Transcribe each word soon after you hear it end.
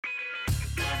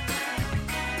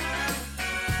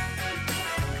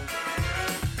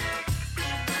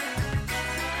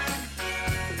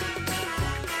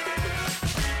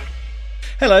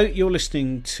Hello, you're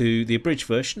listening to the abridged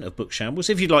version of Book Shambles.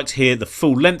 If you'd like to hear the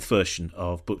full-length version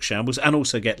of Book Shambles and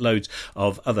also get loads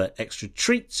of other extra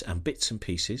treats and bits and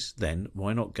pieces, then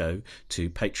why not go to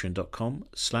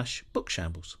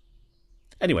patreon.com/bookshambles.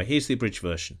 Anyway, here's the abridged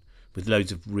version with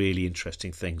loads of really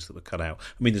interesting things that were cut out.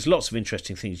 I mean, there's lots of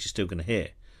interesting things you're still going to hear,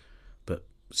 but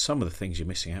some of the things you're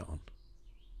missing out on.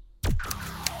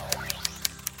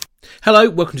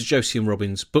 Hello, welcome to Josie and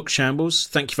Robin's Book Shambles.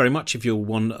 Thank you very much if you're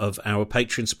one of our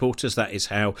Patreon supporters. That is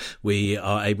how we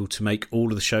are able to make all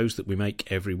of the shows that we make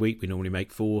every week. We normally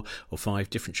make 4 or 5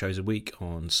 different shows a week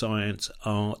on science,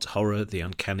 art, horror, the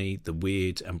uncanny, the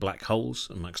weird and black holes,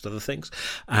 amongst other things.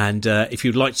 And if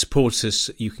you'd like to support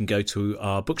us, you can go to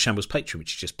our Book Shambles Patreon,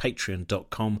 which is just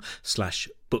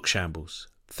patreon.com/bookshambles.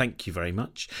 Thank you very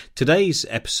much. Today's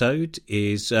episode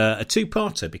is a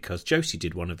two-parter because Josie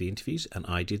did one of the interviews and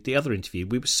I did the other interview.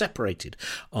 We were separated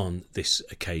on this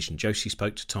occasion. Josie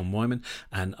spoke to Tom Wyman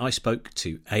and I spoke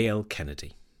to A.L.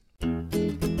 Kennedy. I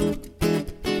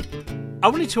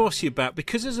wanted to ask you about,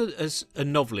 because as a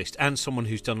novelist and someone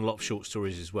who's done a lot of short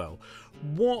stories as well,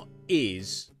 what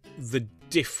is the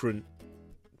different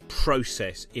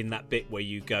process in that bit where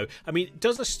you go, I mean,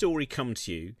 does a story come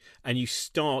to you and you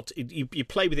start, you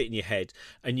play with it in your head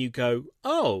and you go,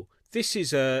 oh, I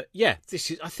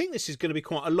think this is going to be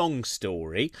quite a long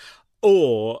story,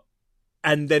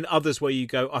 and then others where you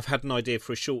go, I've had an idea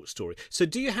for a short story. So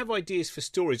do you have ideas for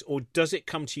stories, or does it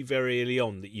come to you very early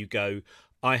on that you go,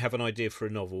 I have an idea for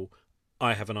a novel,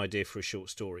 I have an idea for a short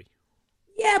story?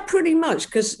 Yeah, pretty much,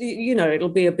 because it'll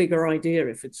be a bigger idea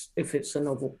if it's a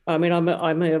novel. I mean,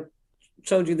 I may have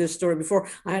told you this story before.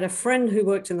 I had a friend who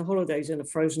worked in the holidays in a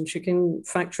frozen chicken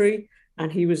factory,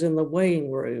 and he was in the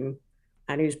weighing room,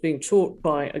 and he was being taught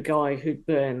by a guy who'd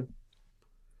been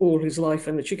all his life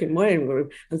in the chicken weighing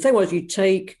room. And the thing was, you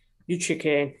take your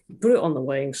chicken, you put it on the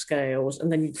weighing scales,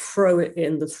 and then you throw it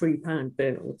in the 3-pound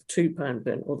bin or the 2-pound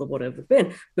bin or the whatever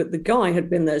bin. But the guy had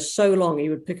been there so long, he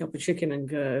would pick up a chicken and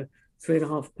go,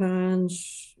 3.5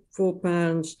 pounds, 4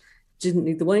 pounds, didn't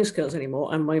need the weighing scales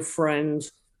anymore. And my friend,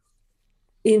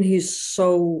 in his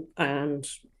soul and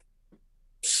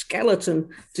skeleton,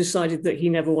 decided that he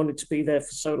never wanted to be there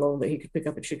for so long that he could pick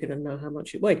up a chicken and know how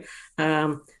much it weighed.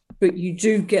 But you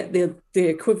do get the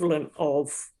equivalent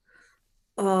of,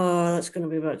 that's going to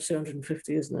be about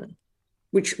 250, isn't it?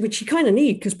 Which you kind of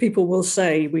need, because people will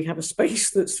say, we have a space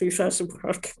that's 3,000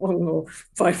 words long or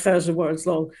 5,000 words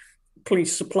long.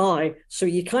 Please supply. So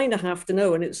you kind of have to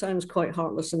know, and it sounds quite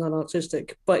heartless and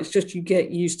unartistic, but it's just you get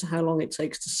used to how long it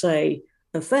takes to say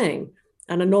a thing.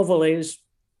 And a novel is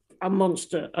a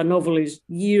monster. A novel is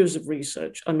years of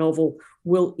research. A novel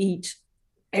will eat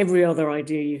every other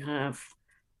idea you have,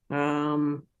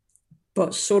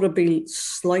 but sort of be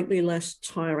slightly less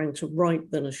tiring to write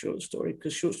than a short story,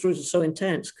 because short stories are so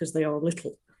intense because they are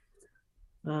little.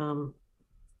 I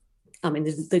mean,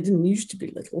 they didn't used to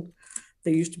be little.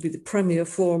 They used to be the premier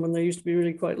form, and they used to be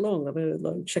really quite long. I mean,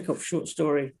 like Chekhov's short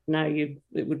story. Now it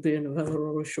would be a novella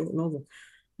or a short novel.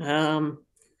 But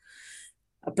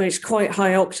it's quite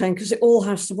high octane because it all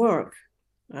has to work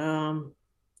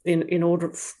in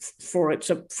order for it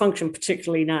to function,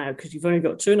 particularly now, because you've only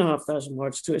got 2,500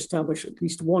 words to establish at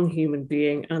least one human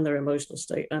being and their emotional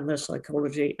state and their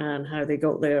psychology and how they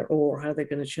got there or how they're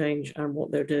going to change and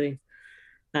what they're doing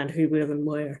and who, with, and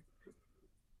where.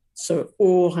 So it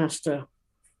all has to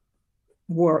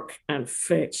work and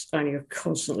fit, and you're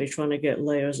constantly trying to get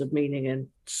layers of meaning in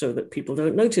so that people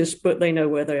don't notice, but they know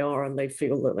where they are and they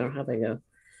feel that they're having a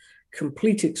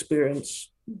complete experience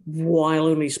while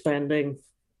only spending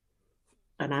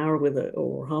an hour with it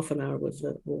or half an hour with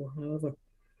it or however.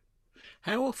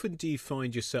 How often do you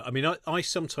find yourself... I mean, I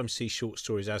sometimes see short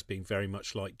stories as being very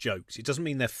much like jokes. It doesn't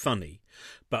mean they're funny,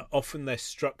 but often their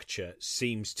structure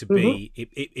seems to be...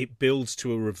 It builds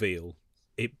to a reveal.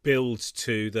 It builds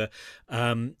to the...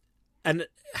 and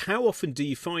how often do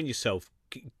you find yourself...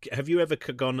 Have you ever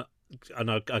gone... And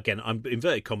again, I'm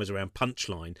inverted commas around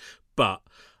punchline, but,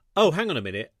 oh, hang on a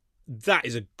minute. That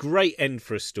is a great end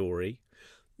for a story.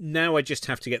 Now I just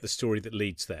have to get the story that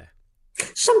leads there.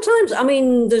 Sometimes, I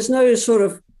mean, there's no sort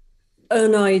of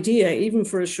an idea. Even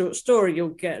for a short story, you'll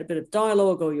get a bit of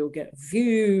dialogue, or you'll get a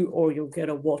view, or you'll get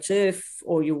a what if,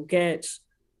 or you'll get,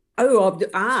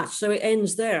 so it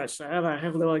ends there. So how the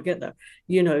hell do I get there?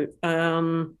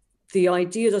 The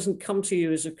idea doesn't come to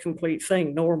you as a complete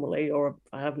thing normally, or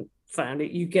I haven't found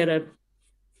it. You get a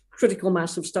critical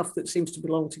mass of stuff that seems to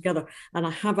belong together. And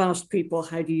I have asked people,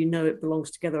 how do you know it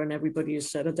belongs together? And everybody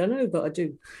has said, I don't know, but I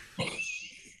do.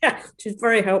 Yeah, which is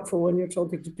very helpful when you're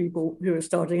talking to people who are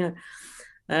starting out.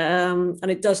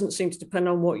 And it doesn't seem to depend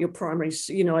on what your primary,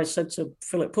 I said to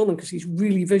Philip Pullman, because he's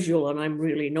really visual and I'm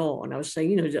really not. And I was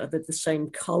saying, are they the same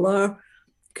color?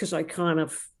 Because I kind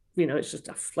of, it's just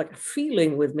like a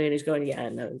feeling with me. And he's going, yeah,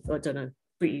 no, I don't know,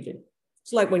 but you do.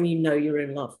 It's like when you're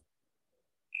in love.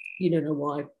 You don't know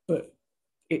why, but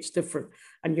it's different.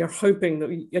 And you're hoping that,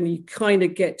 and you kind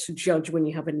of get to judge when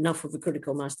you have enough of the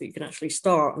critical mass that you can actually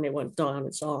start and it won't die on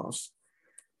its arse.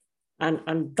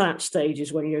 And that stage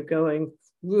is when you're going,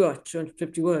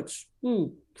 250 words,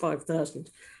 5,000.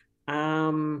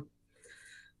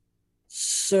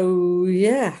 So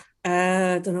yeah,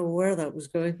 I don't know where that was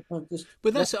going. I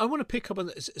want to pick up on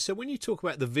that. So when you talk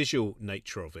about the visual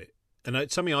nature of it, and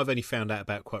it's something I've only found out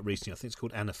about quite recently. I think it's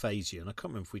called anaphasia, and I can't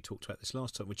remember if we talked about this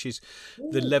last time, which is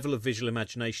the level of visual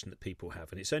imagination that people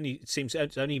have. And it seems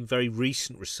only in very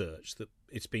recent research that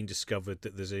it's been discovered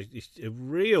that there's a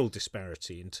real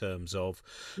disparity in terms of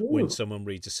when someone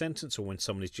reads a sentence or when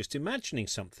someone is just imagining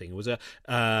something. It was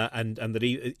and that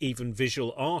even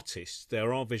visual artists,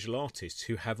 there are visual artists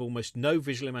who have almost no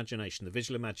visual imagination. The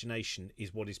visual imagination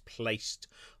is what is placed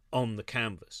on the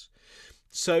canvas.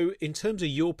 So, in terms of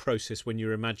your process when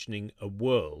you're imagining a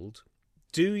world,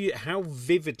 how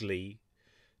vividly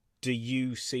do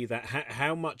you see that?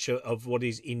 How much of what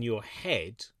is in your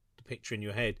head, the picture in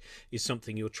your head, is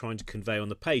something you're trying to convey on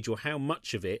the page, or how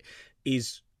much of it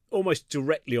is almost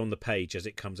directly on the page as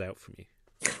it comes out from you?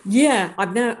 Yeah,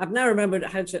 I've now remembered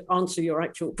how to answer your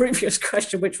actual previous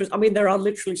question, which was, there are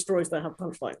literally stories that have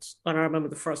punchlines. And I remember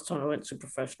the first time I went to a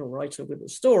professional writer with a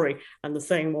story, and the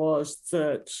thing was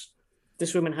that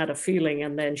this woman had a feeling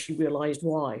and then she realized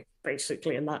why,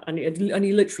 basically. And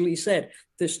he literally said,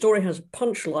 the story has a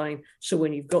punchline. So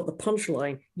when you've got the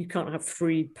punchline, you can't have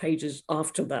 3 pages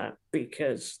after that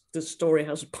because the story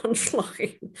has a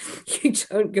punchline. You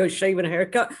don't go shave and a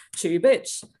haircut, 2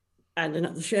 bits and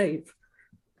another shave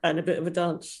and a bit of a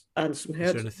dance and some hair.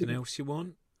 Is there anything else you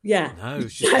want? Yeah. No,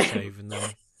 it's just a shave and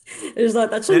then... It's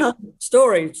like, that's enough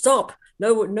story. Stop.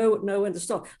 No when to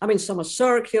stop. Some are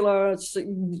circular. So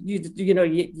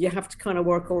you have to kind of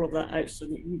work all of that out so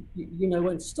you know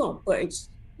when to stop. But it's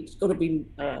got to be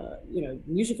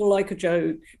musical like a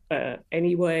joke.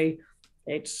 Anyway,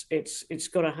 it's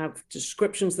got to have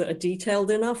descriptions that are detailed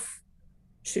enough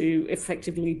to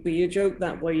effectively be a joke.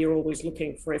 That way, you're always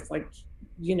looking for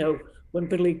when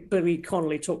Billy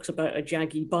Connolly talks about a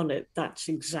jaggy bonnet, that's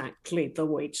exactly the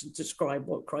way to describe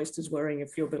what Christ is wearing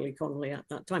if you're Billy Connolly at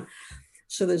that time.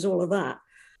 So there's all of that.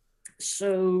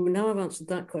 So now I've answered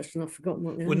that question. I've forgotten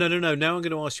what. Well, no. Now I'm going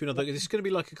to ask you another. This is going to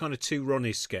be like a kind of 2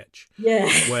 Ronnies sketch. Yeah.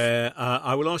 Where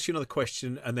I will ask you another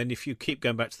question, and then if you keep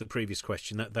going back to the previous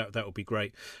question, that would be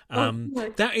great.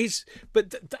 That is,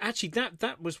 but actually,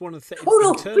 that was one of the things.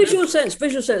 Oh no, visual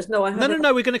sense. No, I haven't.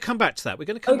 No. We're going to come back to that. We're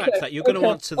going to come back to that. You're going to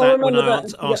answer that when I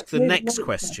ask the next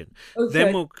question. Okay.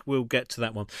 Then we'll get to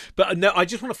that one. But no, I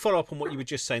just want to follow up on what you were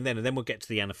just saying then, and then we'll get to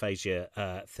the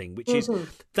anaphasia thing, which is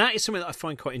that is something that I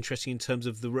find quite interesting in terms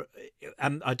of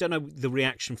and I don't know the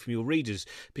reaction from your readers,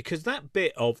 because that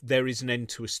bit of there is an end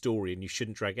to a story and you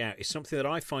shouldn't drag out is something that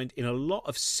I find in a lot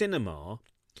of cinema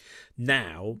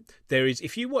now. There is,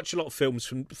 if you watch a lot of films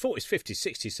from the 40s, 50s,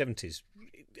 60s, 70s,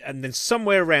 and then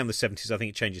somewhere around the 70s, I think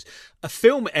it changes. A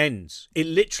film ends. It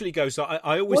literally goes.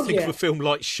 I always think of a film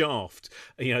like Shaft,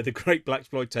 the great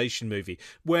blaxploitation movie,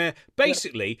 where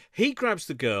basically he grabs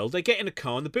the girl, they get in a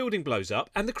car, and the building blows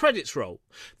up, and the credits roll.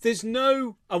 There's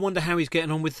no, I wonder how he's getting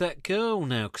on with that girl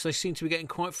now, because they seem to be getting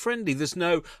quite friendly. There's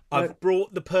no, I've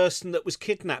brought the person that was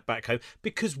kidnapped back home,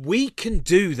 because we can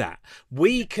do that.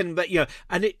 We can,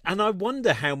 and I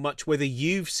wonder how much, whether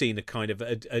you've seen a kind of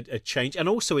a change, and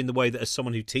also in the way that as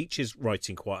someone who teaches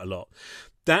writing quite a lot,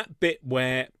 that bit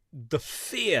where the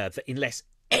fear that unless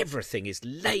everything is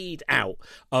laid out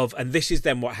of, and this is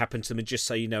then what happened to them, and just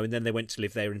so you know, and then they went to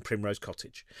live there in Primrose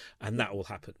Cottage, and that all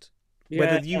happened.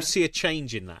 Whether you see a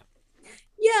change in that.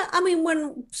 Yeah,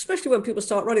 especially when people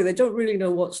start writing, they don't really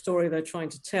know what story they're trying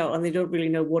to tell, and they don't really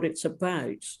know what it's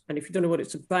about. And if you don't know what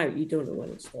it's about, you don't know when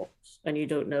it stops, and you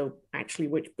don't know actually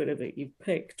which bit of it you've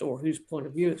picked or whose point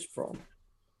of view it's from.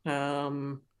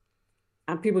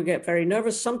 And people get very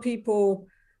nervous. Some people,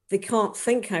 they can't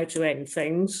think how to end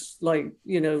things, like,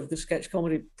 the sketch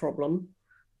comedy problem.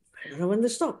 I don't know when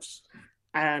this stops.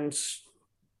 And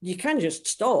you can just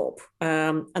stop.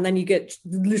 And then you get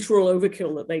literal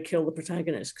overkill that they kill the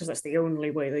protagonist, because that's the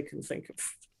only way they can think of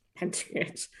ending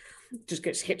it. Just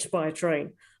gets hit by a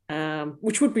train,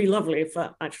 which would be lovely if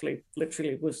that actually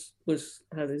literally was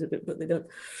how they did it, but they don't.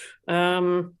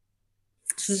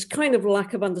 So there's kind of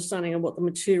lack of understanding of what the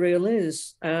material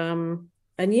is. And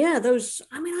yeah, those,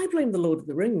 I blame the Lord of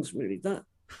the Rings, really.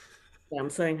 damn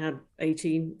thing had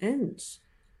 18 ends.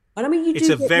 And I mean, you It's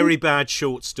do a get very bad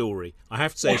short story. I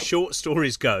have to say, yeah, short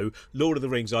stories go. Lord of the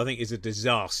Rings, I think, is a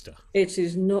disaster. it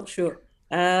is not short.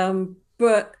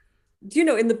 But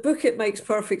in the book it makes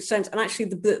perfect sense. And actually,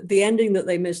 the ending that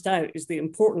they missed out is the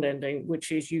important ending,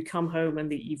 which is you come home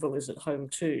and the evil is at home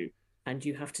too, and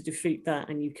you have to defeat that,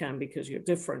 and you can because you're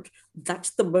different.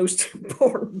 That's the most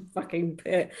important fucking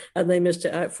bit, and they missed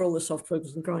it out for all the soft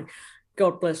focus and crying.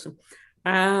 God bless them.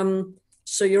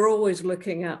 So you're always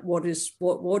looking at what is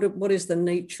the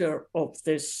nature of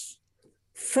this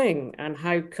thing and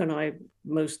how can I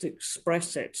most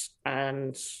express it,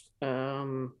 and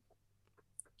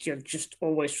you're just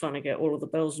always trying to get all of the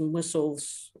bells and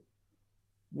whistles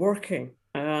working.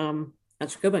 And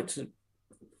to go back to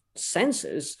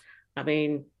senses, I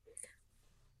mean,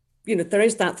 there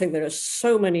is that thing. There are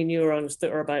so many neurons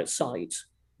that are about sight.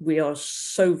 We are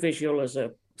so visual as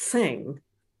a thing,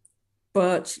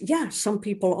 but yeah, some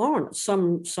people aren't.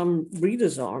 Some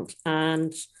readers aren't,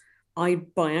 and I,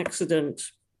 by accident,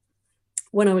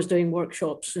 when I was doing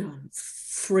workshops,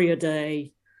 3 a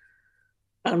day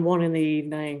and 1 in the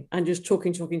evening, and just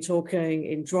talking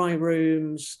in dry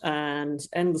rooms and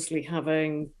endlessly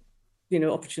having,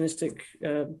 opportunistic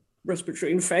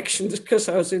respiratory infections because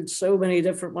I was in so many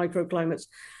different microclimates.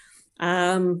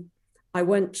 I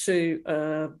went to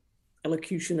a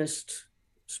elocutionist,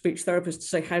 speech therapist, to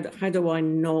say, how do I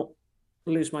not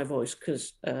lose my voice?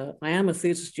 Because I am a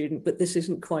theatre student, but this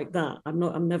isn't quite that.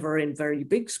 I'm never in very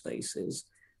big spaces,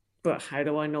 but how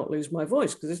do I not lose my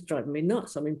voice? Because it's driving me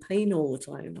nuts. I'm in pain all the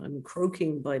time. I'm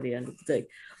croaking by the end of the day.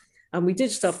 And we did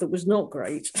stuff that was not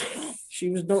great. She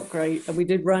was not great. And we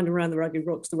did Round and Round the Ragged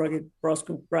Rocks, the Rugged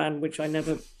Rascal Brand, which I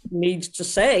never need to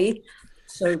say.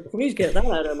 So please get that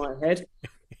out of my head.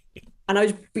 And I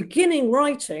was beginning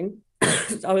writing.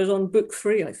 I was on book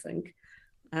 3, I think.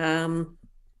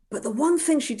 But the one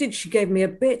thing she did, she gave me a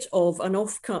bit of an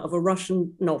offcut of a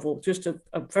Russian novel, just a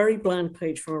very bland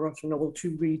page from a Russian novel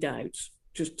to read out,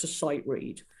 just to sight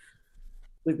read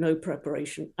with no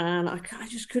preparation. And I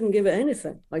just couldn't give it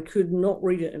anything. I could not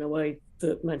read it in a way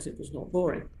that meant it was not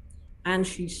boring. And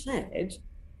she said,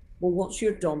 well, what's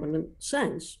your dominant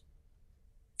sense?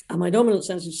 And my dominant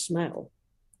sense is smell.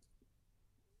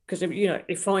 Because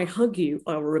if I hug you,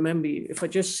 I'll remember you. If I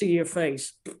just see your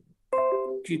face,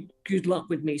 good luck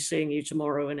with me seeing you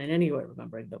tomorrow and in any way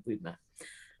remembering that we've met,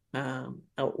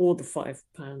 or the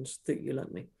 £5 that you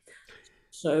lent me.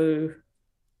 So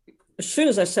as soon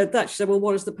as I said that, she said, well,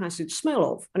 what does the passage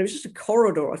smell of? And it was just a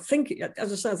corridor. I think,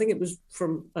 as I said, I think it was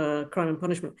from Crime and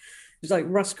Punishment. It was like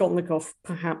Raskolnikov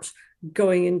perhaps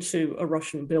going into a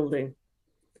Russian building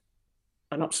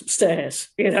and up some stairs.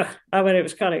 I mean, it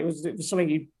was something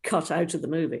you cut out of the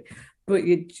movie. But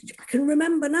I can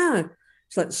remember now.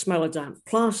 It's like the smell of damp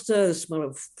plaster, the smell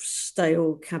of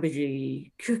stale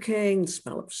cabbagey cooking, the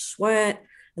smell of sweat.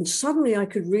 And suddenly I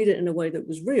could read it in a way that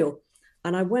was real.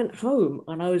 And I went home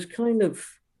and I was kind of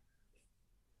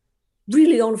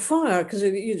really on fire because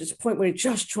it's a point where you're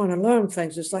just trying to learn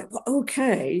things. It's like, well,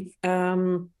 okay.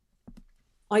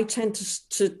 I tend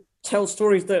to tell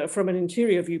stories that are from an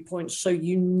interior viewpoint, so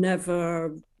you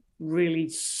never really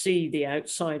see the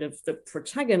outside of the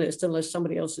protagonist unless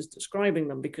somebody else is describing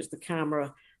them, because the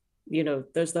camera,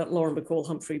 there's that Lauren Bacall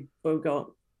Humphrey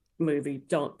Bogart movie,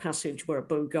 Dark Passage, where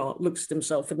Bogart looks at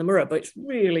himself in the mirror, but it's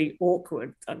really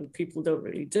awkward and people don't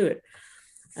really do it.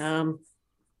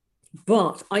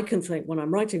 But I can think, when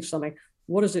I'm writing something,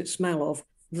 what does it smell of?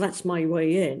 That's my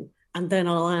way in. And then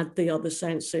I'll add the other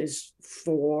senses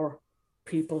for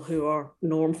people who are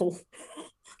normal,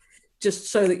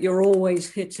 just so that you're always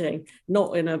hitting,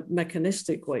 not in a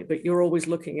mechanistic way, but you're always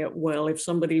looking at, well, if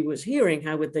somebody was hearing,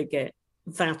 how would they get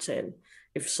that in?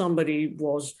 If somebody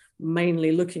was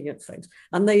mainly looking at things,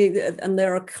 and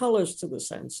there are colors to the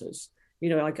senses.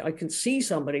 I can see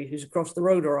somebody who's across the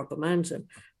road or up a mountain.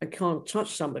 I can't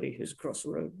touch somebody who's across the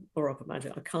road or up a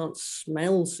mountain. I can't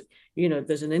smell.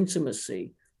 There's an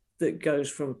intimacy that goes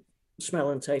from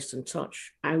smell and taste and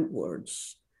touch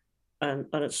outwards. And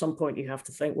at some point you have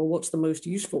to think, well, what's the most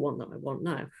useful one that I want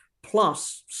now?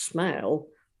 Plus smell,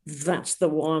 that's the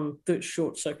one that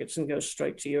short circuits and goes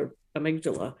straight to your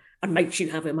amygdala and makes you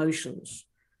have emotions.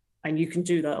 And you can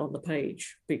do that on the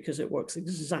page because it works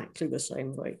exactly the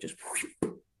same way, just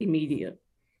immediate,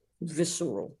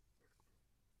 visceral.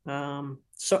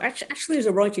 So actually, as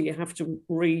a writer, you have to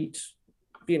read,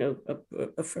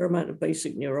 a fair amount of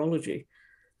basic neurology,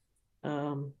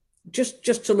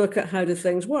 just to look at how do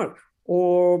things work,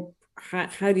 or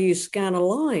how do you scan a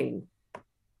line?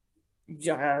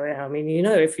 I mean,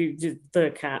 if you did, the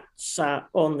cat sat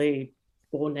on the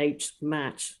ornate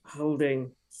mat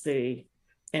holding the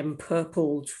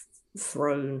empurpled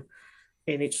throne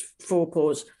in its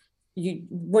forepaws.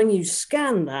 When you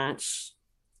scan that,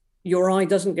 your eye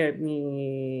doesn't go,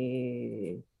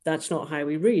 that's not how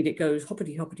we read. It goes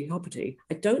hoppity, hoppity, hoppity.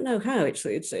 I don't know how.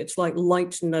 It's like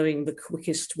light knowing the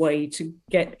quickest way to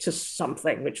get to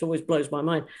something, which always blows my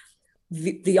mind.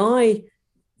 The eye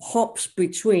hops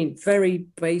between very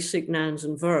basic nouns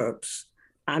and verbs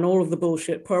and all of the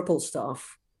bullshit purple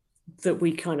stuff that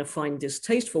we kind of find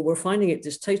distasteful. We're finding it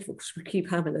distasteful because we keep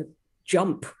having to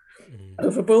jump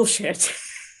over bullshit.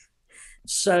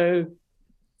 So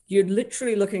you're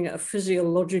literally looking at a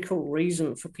physiological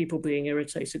reason for people being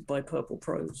irritated by purple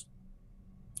prose.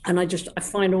 And I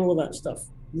find all of that stuff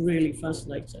really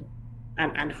fascinating.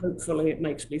 And hopefully it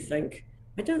makes me think,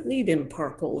 I don't need him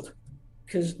purpled,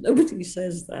 because nobody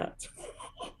says that.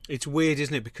 It's weird,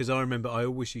 isn't it? Because I remember I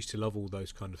always used to love all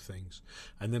those kind of things.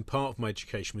 And then part of my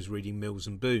education was reading Mills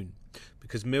and Boon.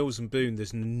 Because Mills and Boon,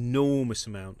 there's an enormous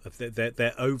amount of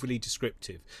they're overly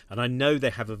descriptive, and I know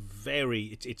they have a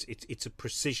very it's a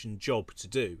precision job to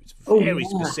do. It's very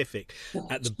specific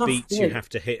at the beats you have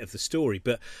to hit of the story.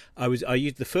 But I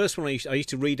used the first one I used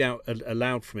to read out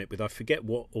aloud from it with, I forget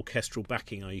what orchestral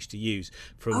backing I used to use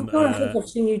from. I think I've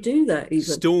seen you do that. Even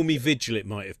Stormy Vigil, it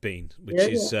might have been, which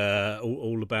is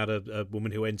all about a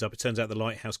woman who ends up. It turns out the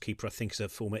lighthouse keeper, I think, is a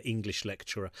former English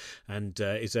lecturer, and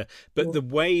the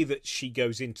way that she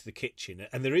goes into the kitchen,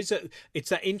 and it's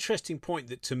that interesting point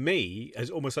that to me is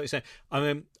almost like saying,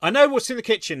 I know what's in the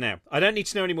kitchen now, I don't need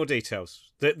to know any more details.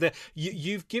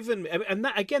 You've given, and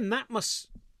that again, that must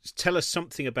tell us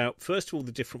something about, first of all,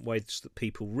 the different ways that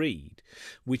people read,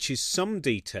 which is some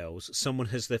details someone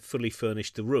has fully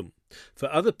furnished the room.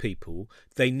 For other people,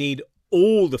 they need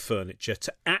all the furniture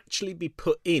to actually be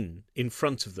put in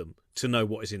front of them to know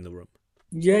what is in the room.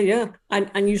 Yeah,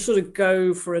 and you sort of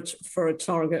go for a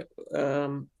target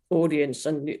audience,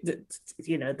 and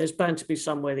there's bound to be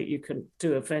somewhere that you can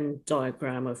do a Venn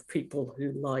diagram of people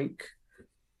who like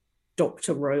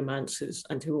doctor romances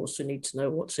and who also need to know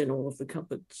what's in all of the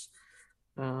cupboards.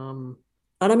 And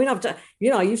I mean,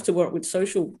 I used to work with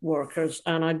social workers,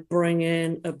 and I'd bring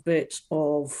in a bit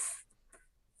of.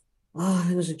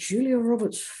 There was a Julia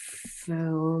Roberts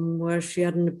film where she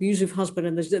had an abusive husband,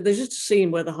 and there's just a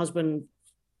scene where the husband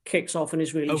kicks off and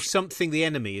is really Something the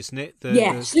Enemy, isn't it?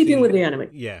 Sleeping with the Enemy.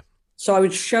 Yeah. So I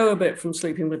would show a bit from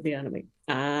Sleeping with the Enemy,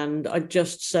 and I'd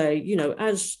just say,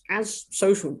 as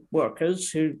social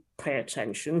workers who pay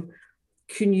attention,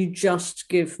 can you just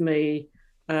give me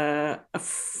a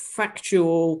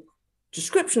factual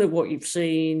description of what you've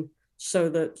seen so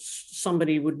that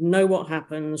somebody would know what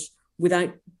happens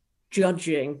without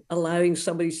judging, allowing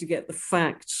somebody to get the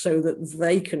facts so that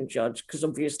they can judge, because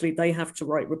obviously they have to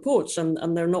write reports, and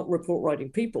they're not report writing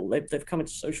people. They've come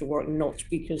into social work not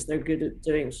because they're good at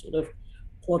doing sort of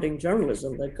plodding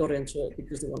journalism. They've got into it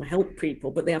because they want to help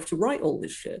people, but they have to write all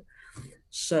this shit.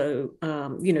 So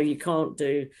you can't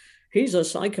do, he's a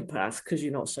psychopath because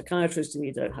you're not a psychiatrist and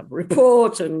you don't have a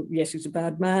report, and yes, he's a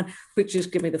bad man, but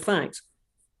just give me the facts.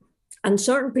 And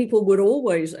certain people would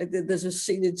always, there's a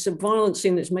scene, it's a violent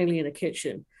scene that's mainly in a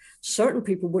kitchen. Certain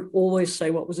people would always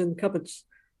say what was in the cupboards.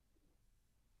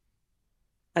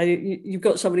 And you've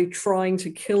got somebody trying to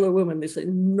kill a woman, this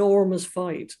enormous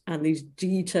fight, and these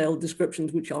detailed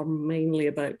descriptions, which are mainly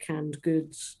about canned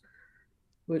goods,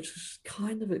 which is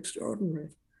kind of extraordinary.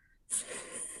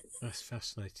 That's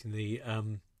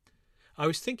fascinating. I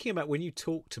was thinking about when you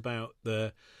talked about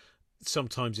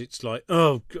sometimes it's like,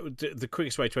 the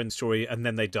quickest way to end the story, and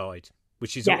then they died,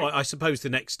 which is, I suppose, the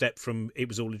next step from It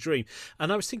Was All a Dream.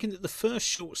 And I was thinking that the first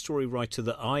short story writer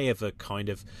that I ever kind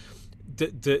of,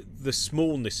 the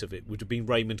smallness of it would have been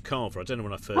Raymond Carver. I don't know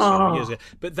when I first saw him years ago,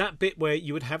 but that bit where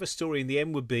you would have a story and the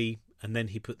end would be, and then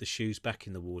he put the shoes back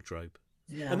in the wardrobe.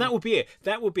 Yeah. And that would be it.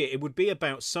 It would be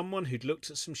about someone who'd looked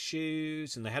at some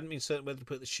shoes and they hadn't been certain whether to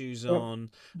put the shoes on,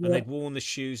 and they'd worn the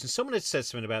shoes, and someone had said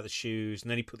something about the shoes, and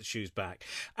then he put the shoes back.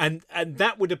 And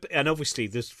that would have, and obviously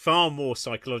there's far more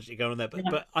psychologically going on there,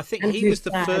 but I think he was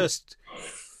the first.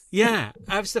 Yeah,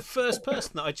 I was the first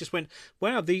person that I just went,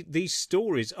 wow, these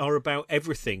stories are about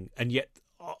everything, and yet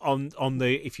on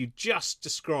the, if you just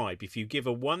describe, if you give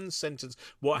a one sentence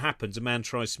what happens, a man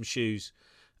tries some shoes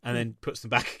and then puts them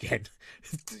back again.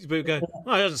 People go, it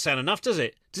doesn't sound enough, does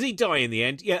it? Does he die in the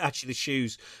end? Yeah, actually, the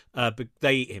shoes, but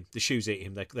they eat him. The shoes eat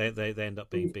him. They end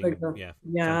up being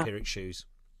vampiric shoes.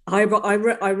 I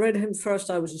read him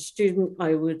first. I was a student.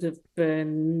 I would have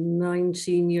been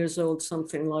 19 years old,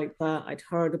 something like that. I'd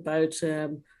heard about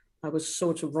him. I was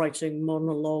sort of writing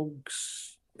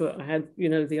monologues, but I had,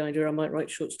 the idea I might write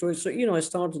short stories. So, I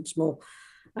started small,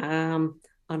 and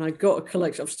I got a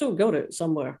collection. I've still got it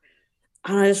somewhere.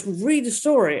 And I just read the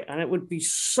story, and it would be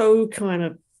so kind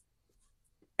of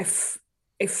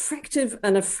effective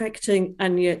and affecting,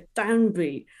 and yet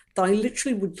downbeat, that I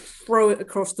literally would throw it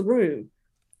across the room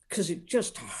because it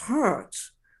just hurt.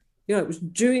 You know, it was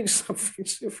doing something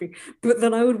to me. But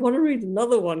then I would want to read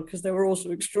another one because they were also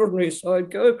extraordinary. So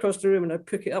I'd go across the room and I'd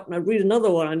pick it up and I'd read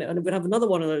another one, and it would have another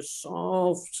one of those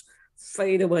soft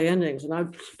fade away endings, and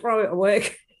I'd throw it away.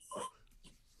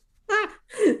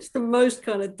 It's the most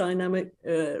kind of dynamic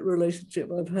relationship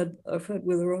I've had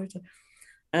with a writer.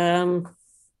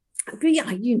 But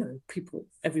yeah, you know,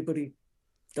 everybody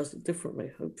does it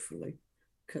differently, hopefully,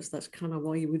 because that's kind of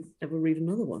why you would ever read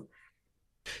another one.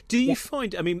 Do you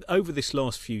find, I mean, over this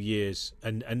last few years,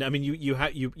 and I mean, you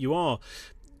are, you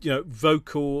know,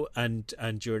 vocal, and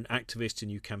you're an activist,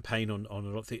 and you campaign on a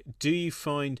lot of things. Do you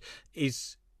find,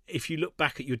 if you look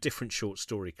back at your different short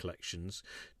story collections,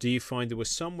 do you find there were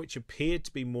some which appeared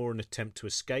to be more an attempt to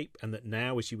escape, and that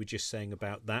now, as you were just saying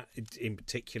about that in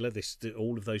particular,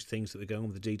 all of those things that are going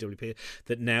on with the DWP,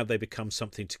 that now they become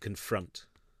something to confront?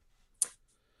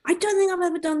 I don't think I've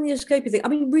ever done the escaping thing. I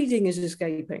mean, reading is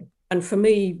escaping. And for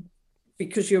me,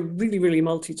 because you're really, really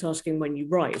multitasking when you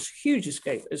write, it's a huge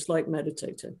escape. It's like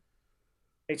meditating.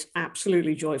 It's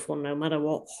absolutely joyful, no matter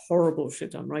what horrible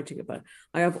shit I'm writing about.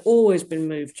 I have always been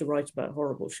moved to write about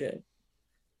horrible shit.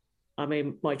 I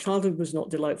mean, my childhood was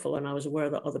not delightful, and I was aware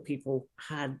that other people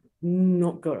had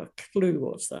not got a clue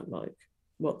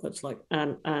what that's like,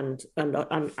 and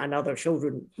other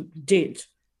children did.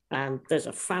 And there's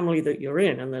a family that you're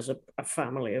in, and there's a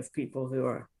family of people who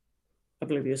are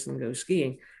oblivious and go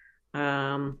skiing.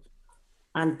 And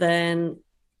then,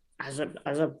 as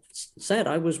I said,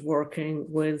 I was working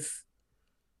with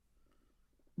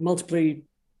multiply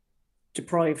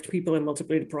deprived people in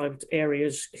multiply deprived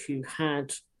areas who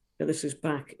had, this is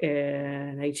back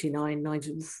in 89,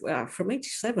 90, from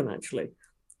 87 actually,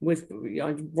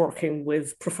 working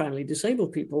with profoundly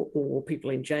disabled people, or people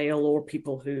in jail, or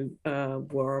people who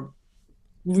were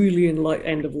really in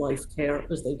end of life care,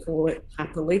 as they call it,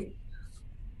 happily.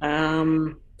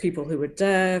 People who were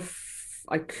deaf.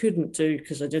 I couldn't do,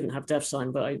 because I didn't have deaf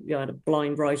sign, but I had a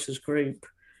blind writers group.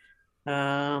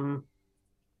 And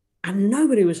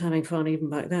nobody was having fun even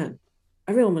back then.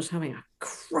 Everyone was having a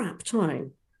crap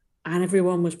time, and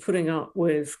everyone was putting up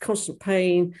with constant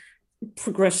pain,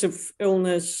 progressive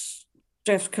illness,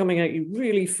 death coming at you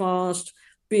really fast,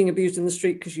 being abused in the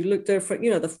street because you look different,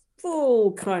 you know, the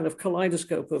full kind of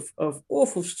kaleidoscope of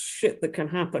awful shit that can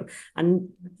happen. And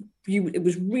it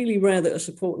was really rare that a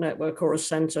support network or a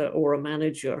center or a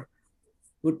manager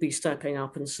would be stepping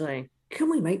up and saying, can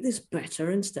we make this better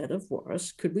instead of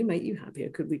worse? Could we make you happier?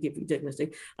 Could we give you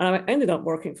dignity? And I ended up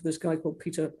working for this guy called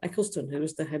Peter Eccleston, who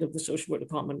was the head of the social work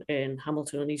department in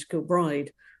Hamilton and East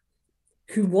Kilbride,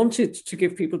 who wanted to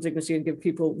give people dignity and give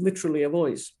people literally a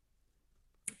voice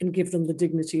and give them the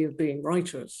dignity of being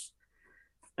writers.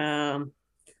 And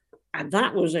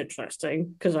that was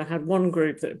interesting, because I had one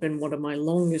group that had been one of my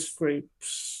longest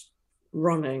groups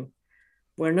running,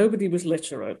 where nobody was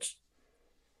literate,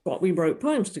 but we wrote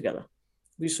poems together.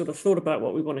 We sort of thought about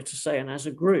what we wanted to say, and as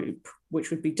a group,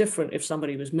 which would be different if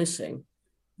somebody was missing,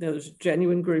 there was a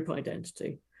genuine group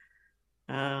identity,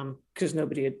 because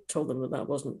nobody had told them that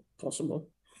wasn't possible.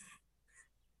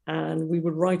 And we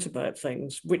would write about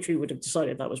things which we would have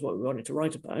decided that was what we wanted to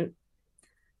write about.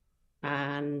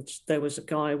 And there was a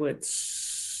guy with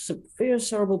severe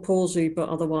cerebral palsy, but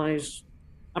otherwise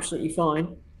absolutely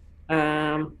fine.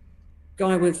 Guy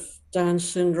with Down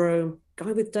syndrome,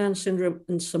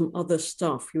 and some other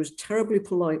stuff. He was terribly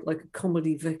polite, like a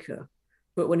comedy vicar.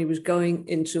 But when he was going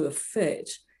into a fit,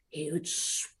 he would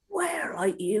swear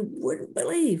like you wouldn't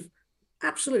believe.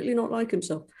 Absolutely not like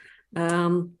himself.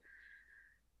 And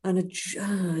a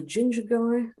ginger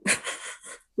guy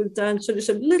with Down. So it's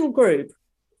a little group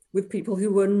with people who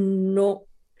were not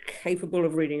capable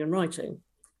of reading and writing,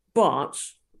 but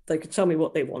they could tell me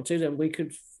what they wanted, and we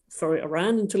could throw it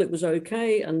around until it was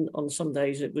okay. And on some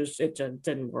days it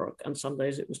didn't work, and some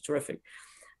days it was terrific.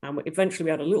 And eventually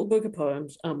we had a little book of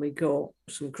poems, and we got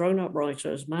some grown-up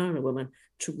writers, man and a woman,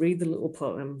 to read the little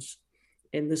poems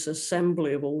in this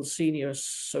assembly of all the senior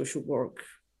social work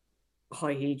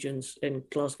high hegians in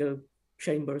Glasgow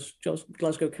chambers,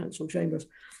 Glasgow Council chambers.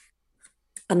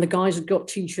 And the guys had got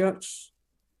T-shirts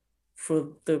for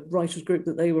the writers group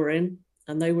that they were in,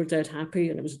 and they were dead happy,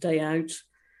 and it was a day out.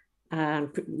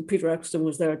 And Peter Eccleston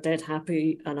was there dead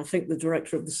happy, and I think the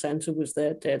director of the centre was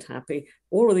there dead happy.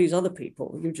 All of these other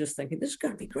people, you're just thinking, this is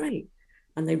going to be great.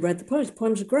 And they read the poems. The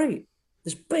poems are great.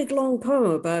 This big, long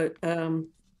poem about,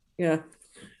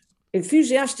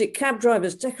 enthusiastic cab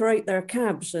drivers decorate their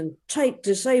cabs and take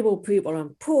disabled people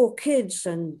and poor kids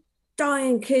and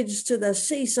dying kids to the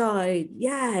seaside.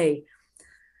 Yay.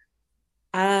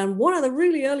 And one of the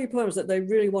really early poems that they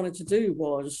really wanted to do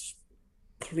was,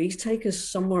 please take us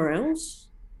somewhere else,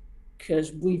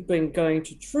 because we've been going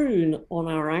to Troon on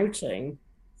our outing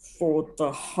for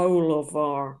the whole of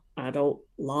our adult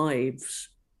lives.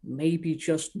 Maybe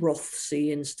just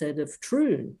Rothsea instead of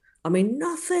Troon. I mean,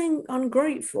 nothing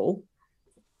ungrateful.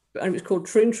 And it was called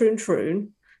Troon, Troon,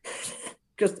 Troon,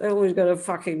 because they always got a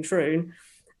fucking Troon.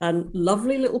 And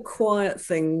lovely little quiet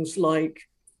things like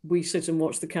we sit and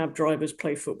watch the cab drivers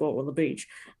play football on the beach.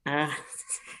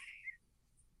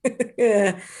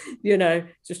 Yeah, you know,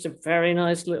 just a very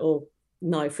nice little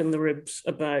knife in the ribs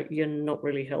about you're not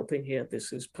really helping here.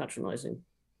 This is patronizing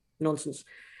nonsense.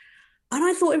 And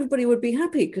I thought everybody would be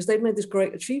happy because they'd made this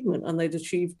great achievement and they'd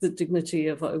achieved the dignity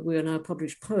of we are now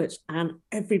published poets. And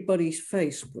everybody's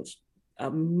face was a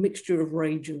mixture of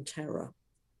rage and terror.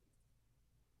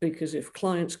 Because if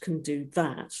clients can do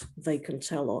that, they can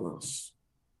tell on us.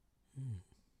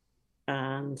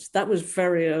 And that was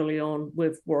very early on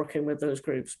with working with those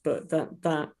groups, but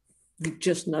that you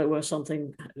just know where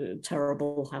something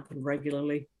terrible happened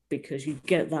regularly because you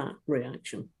get that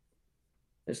reaction.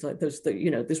 It's like this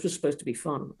was supposed to be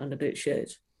fun and a bit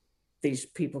shit. These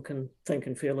people can think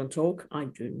and feel and talk. I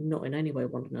do not in any way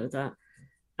want to know that.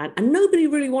 And nobody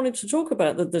really wanted to talk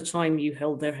about the time you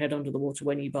held their head under the water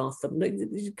when you bathed them,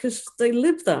 because they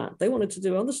lived that. They wanted to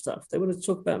do other stuff. They wanted to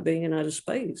talk about being in outer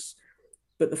space.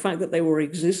 But the fact that they were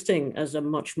existing as a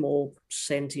much more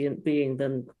sentient being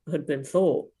than had been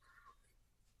thought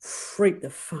freaked the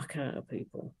fuck out of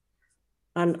people.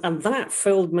 And that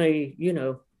filled me, you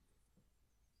know,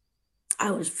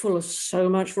 I was full of so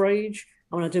much rage.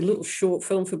 I mean, I did a little short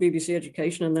film for BBC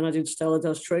Education and then I did Stella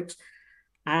Does Tricks.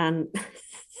 And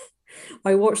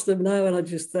I watch them now and I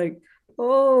just think,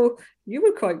 oh, you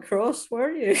were quite cross,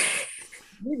 weren't you?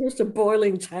 You're just a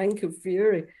boiling tank of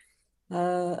fury.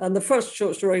 And the first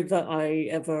short story that I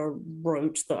ever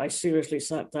wrote that I seriously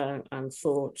sat down and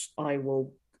thought, I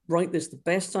will write this the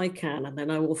best I can and then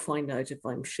I will find out if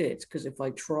I'm shit. Because if I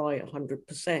try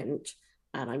 100%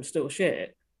 and I'm still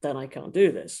shit, then I can't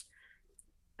do this.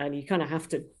 And you kind of have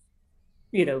to,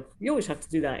 you know, you always have to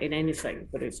do that in anything,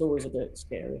 but it's always a bit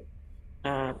scary.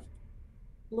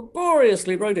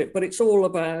 Laboriously wrote it, but it's all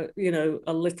about, you know,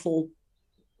 a little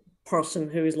person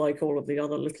who is like all of the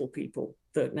other little people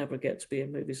that never get to be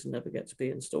in movies and never get to be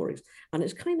in stories. And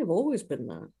it's kind of always been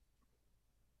that.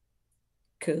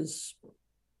 Because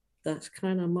that's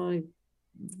kind of my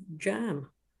jam.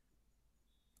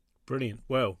 Brilliant.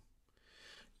 Well,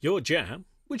 your jam,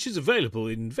 which is available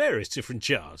in various different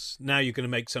jars. Now you're going to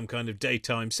make some kind of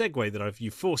daytime segue that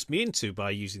you forced me into by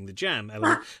using the jam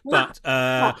element. But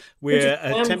we're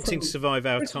attempting to survive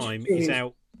our time.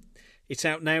 It's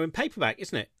out now in paperback,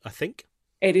 isn't it? I think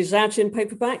it is out in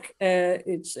paperback.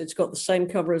 It's got the same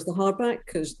cover as the hardback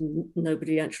because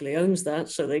nobody actually owns that,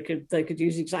 so they could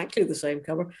use exactly the same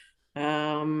cover.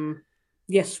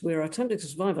 Yes, we're attempting to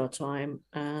survive our time,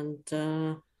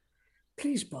 and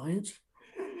please buy it.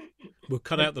 We'll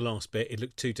cut out the last bit. It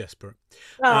looked too desperate.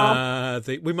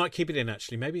 We might keep it in,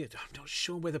 actually. Maybe. I'm not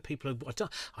sure whether people are...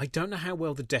 I don't know how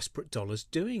well the Desperate Dollar's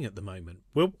doing at the moment.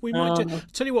 Well, we might...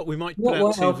 tell you what, we might put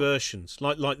out two versions,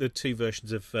 like the two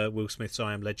versions of Will Smith's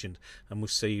I Am Legend, and we'll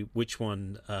see which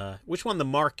one the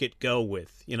market go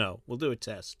with. You know, we'll do a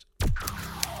test.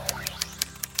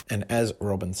 And as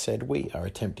Robin said, we are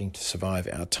attempting to survive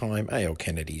our time. A.L.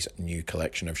 Kennedy's new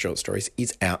collection of short stories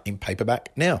is out in paperback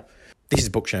now. This is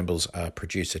Bookshambles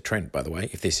producer Trent, by the way.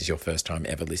 If this is your first time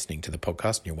ever listening to the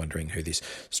podcast and you're wondering who this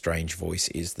strange voice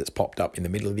is that's popped up in the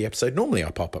middle of the episode, normally I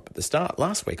pop up at the start.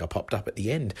 Last week I popped up at the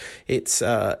end. It's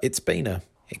been a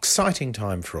exciting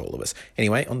time for all of us.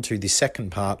 Anyway, on to the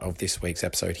second part of this week's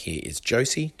episode. Here is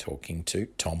Josie talking to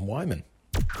Tom Wyman.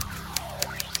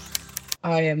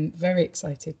 I am very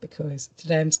excited because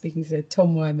today I'm speaking to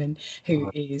Tom Wyman,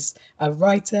 who is a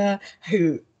writer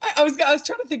who I was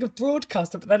trying to think of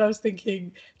broadcaster, but then I was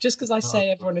thinking just because I say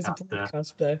everyone is a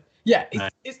broadcaster,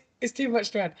 it's too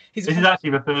much to add. This is actually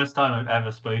the first time I've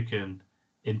ever spoken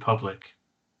in public.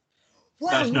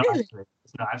 Wow, It's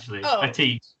not actually. Oh. I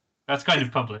teach. That's kind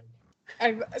of public.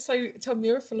 So, Tom,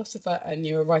 you're a philosopher and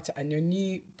you're a writer, and your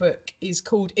new book is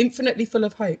called Infinitely Full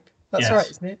of Hope. That's right,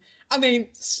 isn't it? I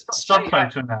mean,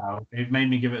 subtitle now. It made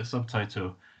me give it a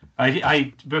subtitle.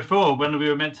 I before, when we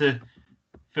were meant to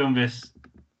film this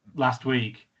last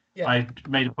week, I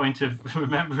made a point of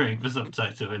remembering the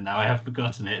subtitle, and now I have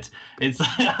forgotten it. It's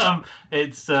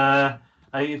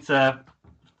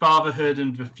fatherhood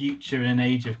and the future in an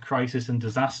age of crisis and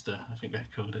disaster, I think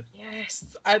they've called it.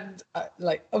 Yes, and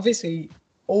like obviously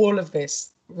all of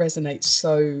this resonates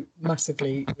so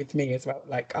massively with me as well.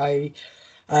 Like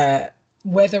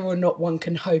whether or not one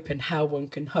can hope and how one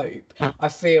can hope, I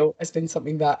feel has been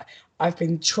something that I've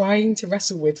been trying to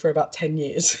wrestle with for about 10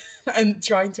 years and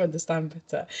trying to understand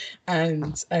better.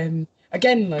 And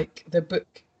again, like the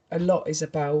book a lot is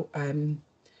about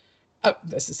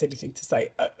that's a silly thing to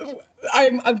say.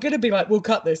 I'm going to be like, we'll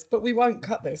cut this, but we won't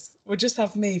cut this. We'll just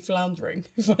have me floundering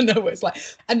if I know what it's like.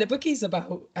 And the book is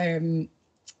about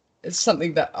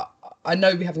something that I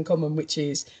know we have in common, which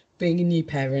is being a new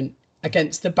parent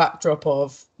against the backdrop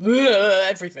of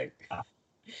everything.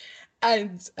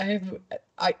 And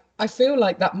I feel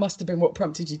like that must have been what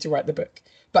prompted you to write the book.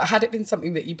 But had it been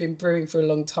something that you've been brewing for a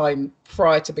long time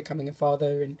prior to becoming a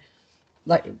father, and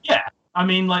like, yeah, I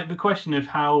mean, like the question of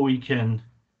how we can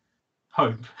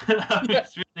hope,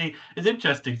 it's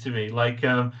interesting to me. Like,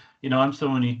 you know, I'm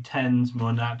someone who tends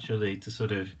more naturally to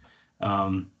sort of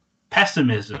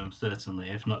pessimism, certainly,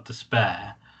 if not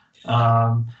despair.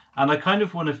 And I kind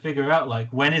of want to figure out, like,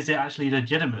 when is it actually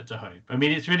legitimate to hope? I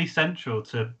mean, it's really central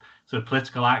to sort of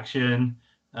political action,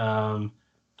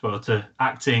 well, to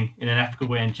acting in an ethical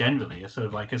way and generally, a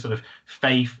sort of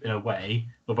faith in a way,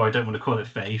 although I don't want to call it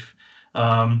faith,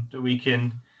 that we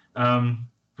can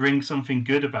bring something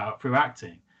good about through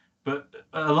acting. But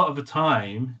a lot of the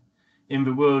time in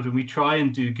the world, when we try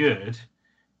and do good,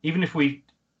 even if we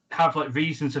have like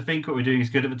reasons to think what we're doing is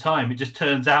good at the time, it just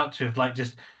turns out to have like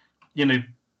just, you know,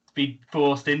 be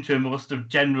forced into a more sort of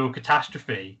general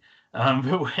catastrophe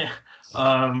that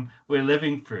we're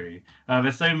living through.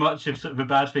 There's so much of sort of the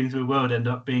bad things in the world end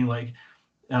up being like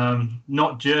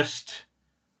not just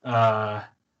the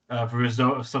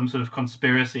result of some sort of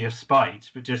conspiracy of spite,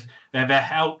 but just they're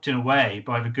helped in a way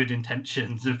by the good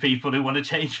intentions of people who want to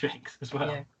change things as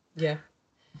well. Yeah.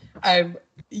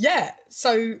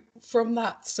 So from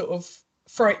that sort of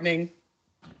frightening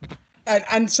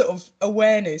and sort of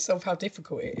awareness of how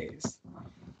difficult it is,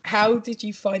 how did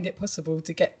you find it possible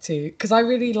to get to? Because I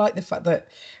really like the fact that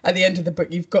at the end of the book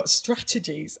you've got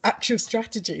strategies, actual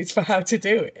strategies for how to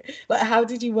do it. Like, how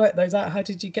did you work those out? How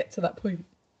did you get to that point?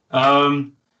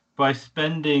 By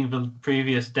spending the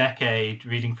previous decade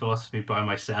reading philosophy by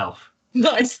myself.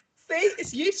 Nice. See,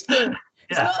 it's useful.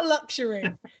 It's not a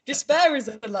luxury. Despair is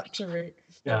a luxury.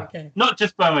 Yeah, okay. Not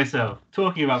just by myself,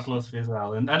 talking about philosophy as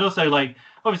well, and also like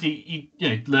obviously you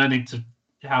know learning to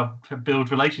how to build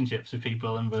relationships with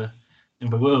people in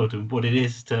the world and what it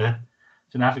is to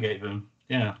navigate them.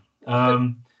 Yeah.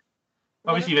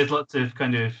 Obviously, there's lots of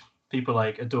kind of people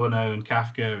like Adorno and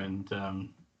Kafka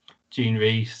and Jean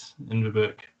Rhys in the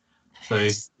book. So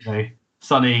you know,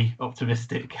 sunny,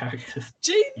 optimistic characters.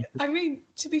 Jean, I mean,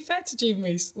 to be fair to Jean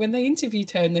Rhys, when they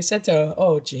interviewed her and they said to her,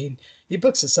 "Oh, Jean, your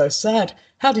books are so sad.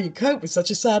 How do you cope with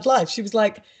such a sad life?" She was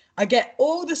like, "I get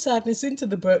all the sadness into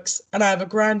the books and I have a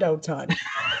grand old time."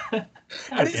 And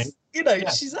it's, you know,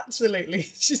 she's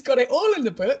got it all in the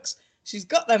books. She's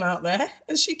got them out there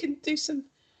and she can do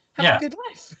have a good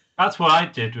life. That's what I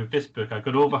did with this book. I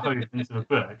got all the hope into the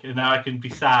book and now I can be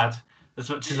sad as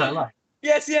much as I like.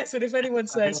 Yes. And if anyone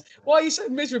says, "Why are you so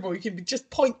miserable?" you can just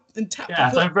point and tap. Yeah,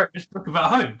 so I wrote this book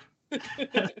about hope.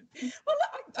 Well,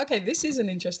 okay, this is an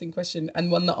interesting question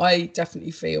and one that I definitely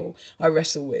feel I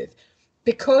wrestle with,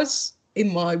 because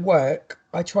in my work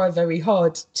I try very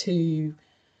hard to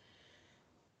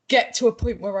get to a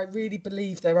point where I really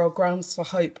believe there are grounds for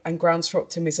hope and grounds for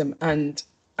optimism, and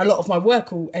a lot of my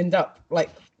work will end up like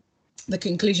the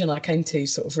conclusion I came to,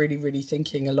 sort of really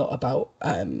thinking a lot about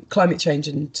climate change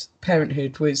and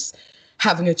parenthood, was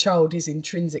having a child is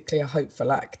intrinsically a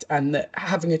hopeful act, and that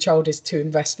having a child is to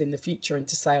invest in the future and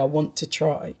to say, I want to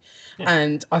try. Yeah.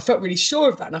 And I felt really sure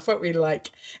of that. And I felt really like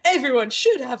everyone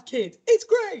should have kids. It's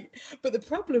great. But the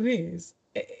problem is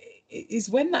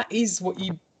when that is what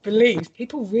you believe,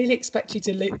 people really expect you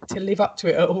to live up to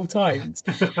it at all times.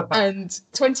 And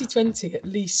 2020, at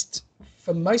least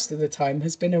for most of the time,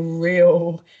 has been a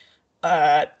real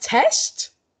test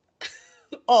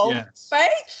of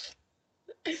faith.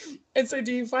 And so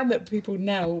do you find that people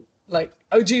now, like,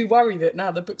 do you worry that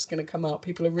now the book's going to come out,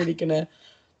 people are really going to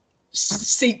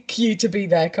seek you to be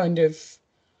their kind of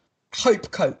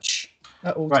hope coach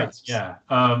at all times? Yeah.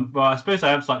 Well, I suppose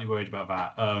I am slightly worried about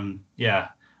that.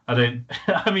 I don't.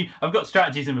 I mean, I've got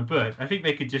strategies in the book. I think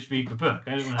they could just read the book.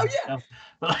 I don't want to.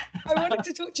 I wanted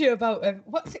to talk to you about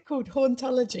what's it called?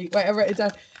 Hauntology. Wait, I wrote it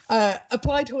down.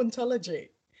 Applied hauntology.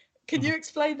 Can you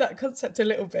explain that concept a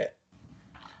little bit?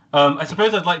 I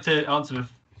suppose I'd like to answer the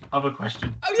other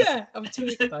question. Oh yeah, I'm too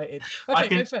excited. Okay,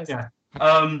 go first. Yeah.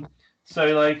 So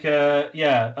like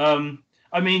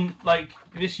I mean, like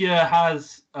this year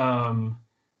has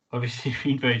obviously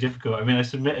been very difficult. I mean, I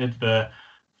submitted the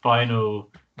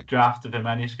final draft of the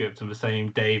manuscript on the same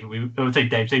day that I would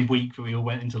say same week that we all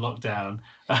went into lockdown.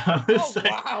 Oh, So,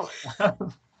 wow.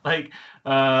 like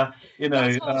you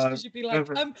know, That's harsh because you'd be like,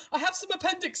 I have some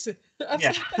appendixes.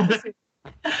 yeah.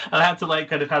 I had to like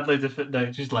kind of have loads of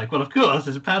footnotes, just like, well, of course,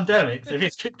 there's a pandemic, so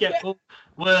it could get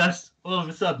worse all of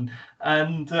a sudden.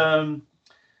 And I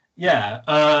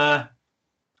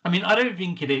mean, I don't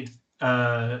think it is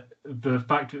the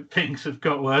fact that things have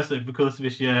got worse over the course of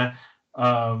this year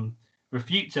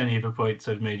refutes any of the points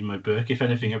I've made in my book. If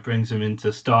anything, it brings them into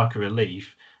starker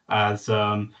relief as,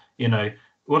 you know,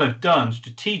 what I've done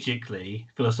strategically,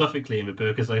 philosophically in the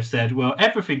book is I've said, well,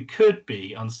 everything could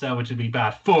be unsalvageably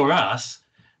bad for us,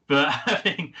 but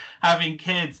having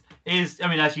kids is, I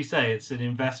mean, as you say, it's an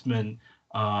investment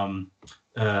in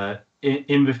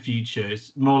the future.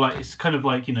 It's more like, it's kind of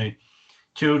like, you know,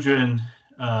 children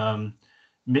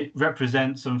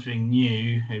represent something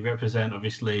new. They represent,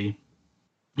 obviously,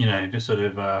 you know, the sort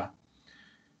of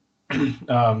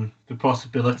the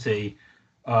possibility,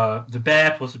 the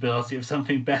bare possibility of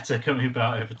something better coming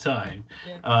about over time.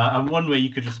 Yeah. And one way you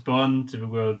could respond to the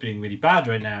world being really bad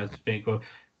right now is to think, well,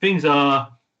 things are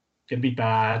going to be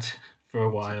bad for a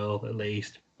while at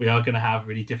least. We are going to have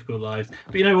really difficult lives.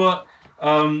 But you know what?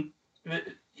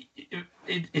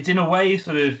 It's in a way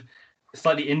sort of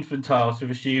slightly infantile to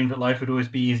assume that life would always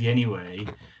be easy anyway.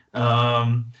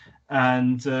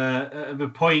 And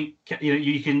the point, you know,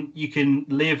 you can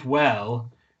live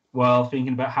well while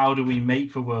thinking about how do we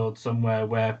make the world somewhere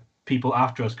where people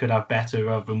after us could have better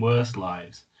rather than worse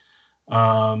lives.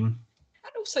 And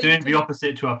also doing the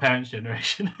opposite to our parents'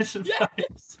 generation. Yes.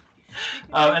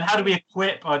 And how do we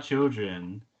equip our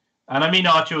children? And I mean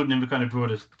our children in the kind of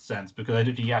broader sense, because I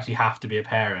don't think you actually have to be a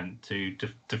parent to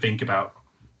think about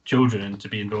children and to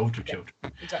be involved with children.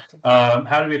 Exactly.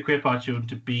 How do we equip our children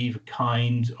to be the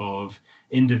kind of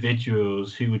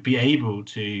individuals who would be able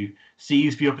to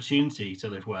seize the opportunity to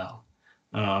live well,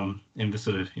 in the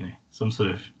sort of, you know, some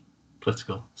sort of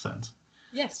political sense?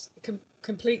 Yes,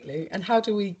 completely. And how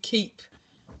do we keep,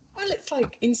 well, it's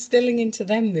like instilling into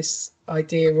them this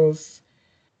idea of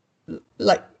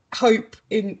like hope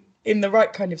in the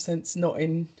right kind of sense, not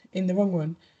in the wrong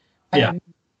one. I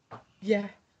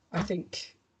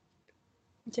think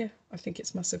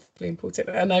it's massively important.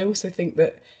 And I also think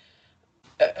that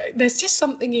there's just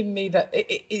something in me that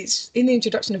it's in the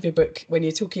introduction of your book when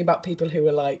you're talking about people who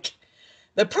are like,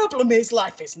 the problem is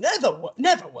life is never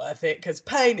worth it because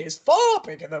pain is far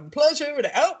bigger than pleasure and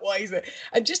it outweighs it.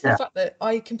 And just the fact that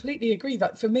I completely agree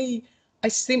that for me, I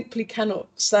simply cannot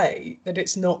say that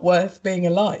it's not worth being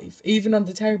alive, even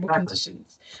under terrible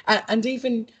conditions. And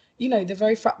even, you know, the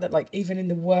very fact that like even in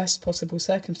the worst possible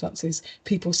circumstances,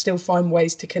 people still find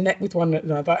ways to connect with one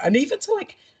another and even to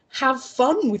like have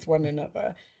fun with one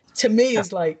another, to me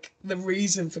is like the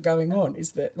reason for going on,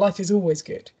 is that life is always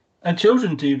good. And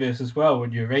children do this as well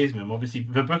when you're raising them. Obviously,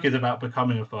 the book is about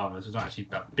becoming a father, so it's not actually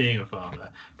about being a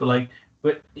father. But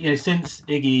you know, since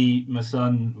Iggy, my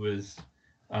son, was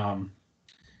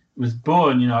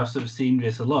born, you know, I've sort of seen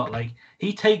this a lot. Like,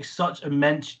 he takes such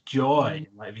immense joy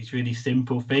in like these really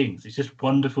simple things. It's just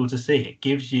wonderful to see. It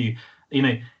gives you, you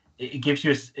know,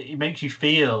 it makes you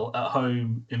feel at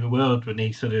home in the world when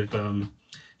he sort of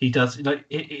he does like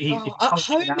at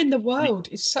home in the world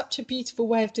is such a beautiful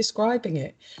way of describing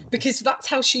it, because that's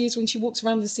how she is when she walks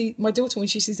around my daughter when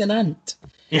she sees an ant.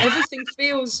 Everything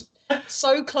feels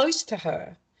so close to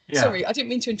her. Sorry, I didn't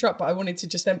mean to interrupt, but I wanted to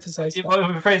just emphasize that.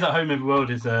 Well, the phrase "at home in the world"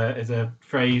 is a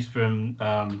phrase from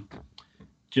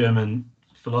German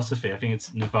philosophy. I think it's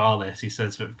Novalis. He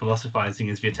says that philosophizing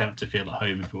is the attempt to feel at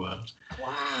home in the world.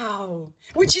 Wow.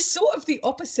 Which is sort of the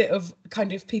opposite of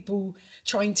kind of people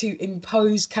trying to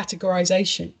impose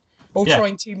categorization or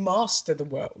trying to master the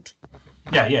world.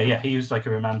 Yeah. He was like a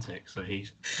romantic, so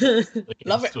he's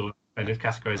love it. Sort of kind of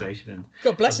categorization. And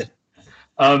God bless it.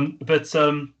 Sorry,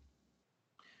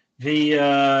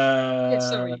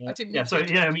 I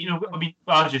didn't mean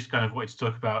I just kind of wanted to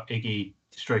talk about Iggy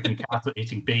stroking cat or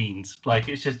eating beans. Like,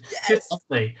 it's just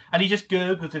lovely. And he just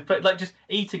gurgles it, like just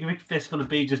eating a big fistful of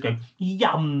beans, just going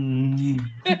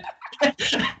yum.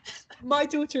 My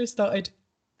daughter has started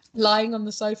lying on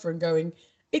the sofa and going,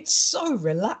 "It's so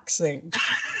relaxing."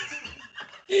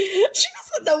 She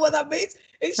doesn't know what that means.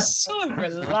 It's so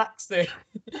relaxing.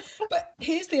 But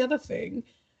here's the other thing.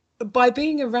 By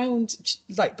being around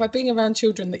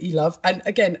children that you love, and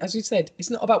again, as we said, it's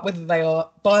not about whether they are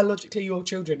biologically your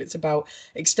children, it's about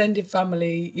extended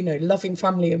family, you know, loving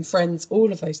family and friends,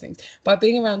 all of those things. By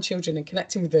being around children and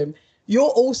connecting with them, you're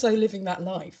also living that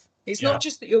life. It's not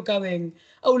just that you're going,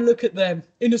 oh, look at them,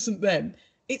 innocent them.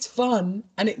 It's fun,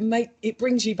 and it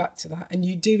brings you back to that, and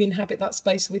you do inhabit that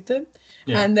space with them.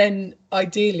 Yeah. And then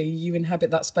ideally you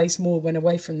inhabit that space more when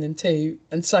away from them too.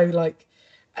 And so, like,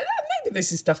 maybe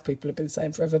this is stuff people have been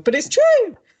saying forever, but it's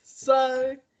true.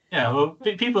 So yeah, well,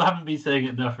 people haven't been saying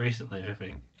it enough recently, I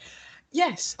think.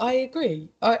 Yes, I agree.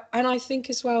 And I think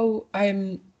as well,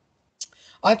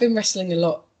 I've been wrestling a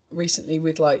lot recently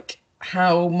with like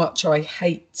how much I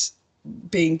hate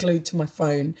being glued to my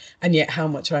phone, and yet how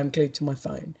much I'm glued to my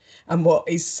phone. And what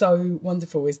is so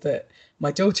wonderful is that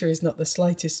my daughter is not the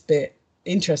slightest bit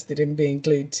interested in being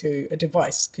glued to a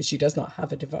device, because she does not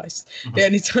have a device. Mm-hmm. The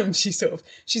only time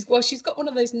she's got one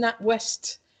of those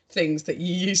NatWest things that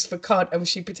you use for card, and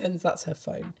she pretends that's her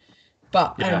phone.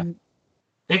 But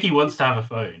Vicky wants to have a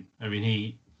phone. I mean,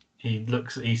 he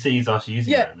sees us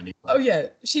using them.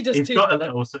 And she does. He's too. got a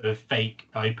little sort of fake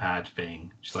iPad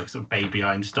thing, which is like sort of baby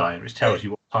Einstein, which tells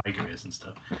you what Tiger is and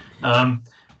stuff.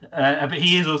 But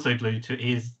he is also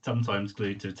sometimes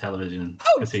glued to television.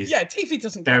 Oh, TV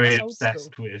doesn't. Very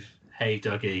obsessed with Hey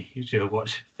Dougie, which he'll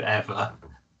watch forever.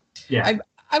 Yeah.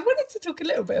 I wanted to talk a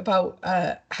little bit about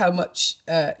how much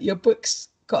your book's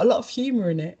got a lot of humour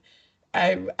in it,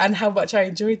 and how much I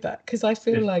enjoyed that, because I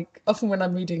feel like often when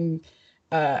I'm reading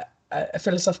a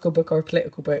philosophical book or a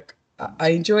political book, I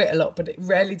enjoy it a lot, but it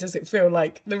rarely does it feel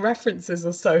like the references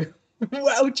are so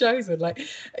well chosen. Like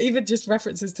even just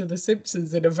references to The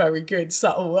Simpsons in a very good,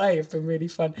 subtle way have been really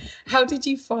fun. How did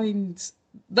you find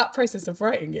that process of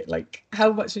writing it? Like,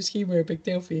 how much was humour a big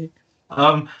deal for you?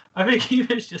 I think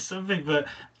humour is just something that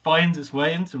finds its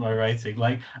way into my writing.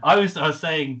 Like I was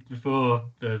saying before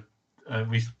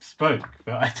we spoke,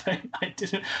 but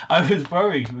I was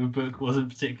worried the book wasn't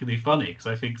particularly funny, because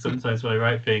I think sometimes when I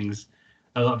write things,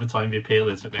 a lot of the time the appeal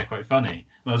is that they're quite funny.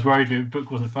 And I was worried the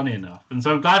book wasn't funny enough. And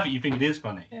so I'm glad that you think it is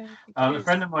funny. Yeah, a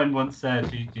friend of mine once said,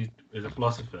 who is a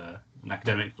philosopher, an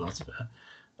academic philosopher,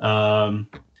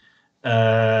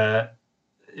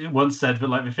 once said that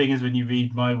like the thing is when you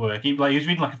read my work, he was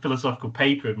reading like a philosophical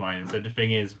paper of mine, and said the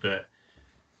thing is that,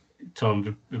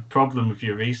 Tom, the problem with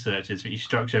your research is that you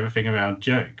structure everything around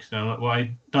jokes. And I'm like, well,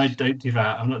 I don't do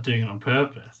that. I'm not doing it on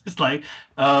purpose. It's like,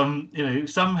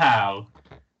 somehow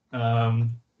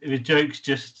the jokes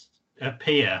just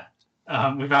appear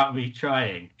without me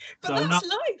trying. But so that's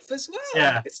life as well.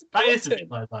 Yeah, that is a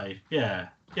bit like life. Yeah.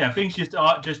 Things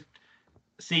just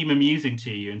seem amusing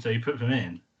to you, and so you put them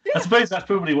in. Yeah. I suppose that's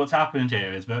probably what's happened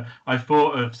here, is that I've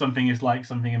thought of something as like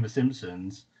something in The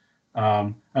Simpsons,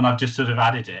 and I've just sort of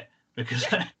added it. Because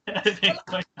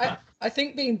I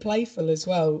think being playful as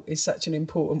well is such an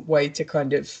important way to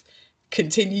kind of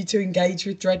continue to engage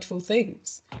with dreadful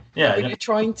things. Yeah, when you're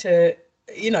trying to,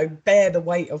 bear the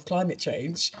weight of climate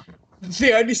change,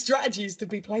 the only strategy is to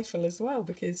be playful as well,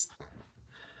 because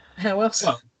how else?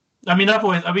 Well, I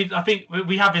think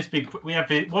we have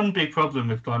one big problem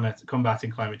with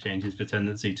combating climate change is the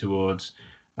tendency towards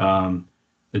the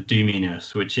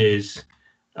doominess, which is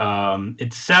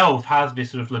itself has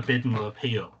this sort of libidinal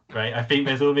appeal, right? I think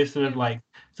there's all this sort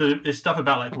of this stuff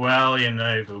about like, well,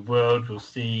 the world will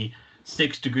see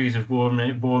 6 degrees of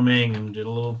warming, and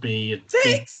it'll all be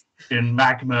in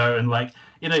magma, and like,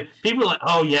 people are like,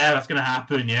 oh yeah, that's gonna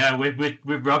happen. Yeah, we're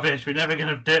rubbish. We're never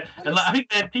gonna do it. And like, I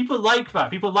think people like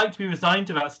that. People like to be resigned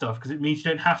to that stuff because it means you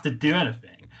don't have to do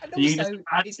anything. And also, you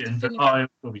can just imagine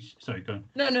sorry, go on.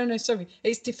 No, sorry.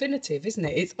 It's definitive, isn't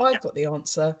it? I've got the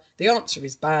answer. The answer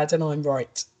is bad, and I'm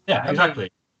right. Yeah,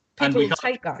 exactly. People will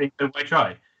take that. I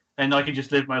try, and I can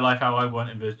just live my life how I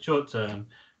want in the short term,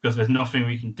 because there's nothing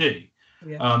we can do.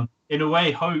 Yeah. In a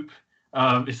way, hope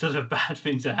is sort of a bad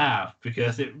thing to have,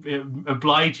 because it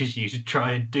obliges you to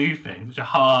try and do things which are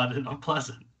hard and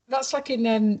unpleasant. That's like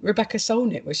in Rebecca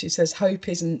Solnit, where she says hope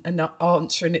isn't an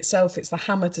answer in itself. It's the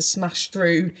hammer to smash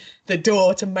through the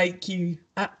door to make you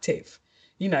active.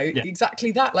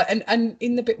 Exactly that. Like, and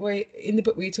in the book where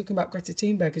you're talking about Greta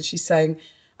Thunberg, and she's saying,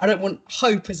 I don't want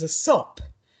hope as a sop.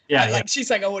 Yeah, like she's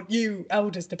saying, I want you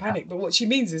elders to panic. But what she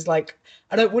means is like,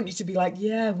 I don't want you to be like,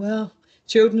 yeah, well,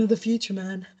 children of the future,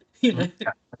 man. I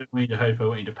don't want you to hope, I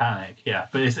want you to panic. Yeah,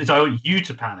 but it's I want you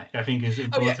to panic, I think, is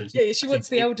important. Yeah, she wants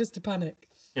the elders to panic.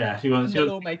 Yeah, she wants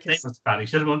Davos to panic.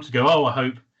 She doesn't want to go, oh, I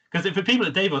hope. Because if the people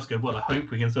at Davos go, well, I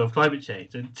hope we can solve climate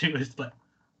change, and it's like,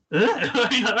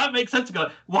 that makes sense to go,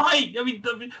 why?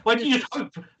 Why do you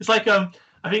hope? It's like, I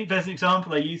think there's an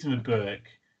example I use in the book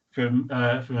from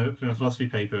a philosophy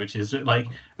paper, which is like,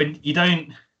 when you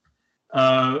don't,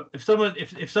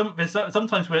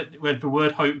 sometimes where the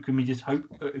word hope can be just hope,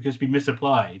 it can be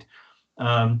misapplied.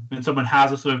 When someone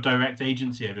has a sort of direct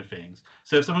agency over things.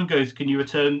 So if someone goes, can you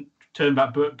return turn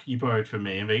that book you borrowed from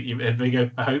me, and they go,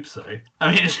 I hope so.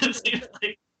 I mean, it just seems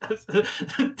like that's a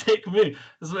dick move.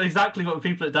 That's exactly what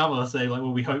people at Davos say, like,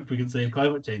 well, we hope we can save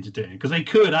climate change are doing, because they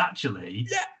could actually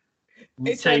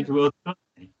change the world.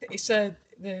 It's the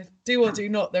do or do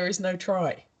not, there is no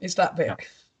try. It's that bit. Yeah.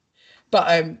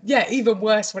 But even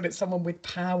worse when it's someone with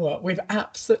power, with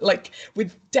absolute, like,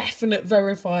 with definite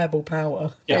verifiable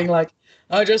power, being like,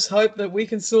 I just hope that we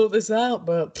can sort this out,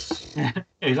 but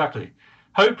exactly.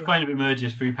 Hope kind of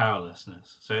emerges through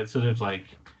powerlessness. So it's sort of like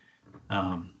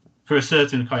for a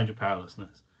certain kind of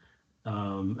powerlessness.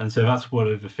 And so that's one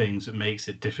of the things that makes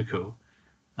it difficult.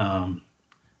 And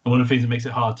one of the things that makes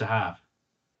it hard to have.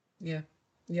 Yeah.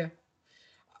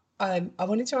 I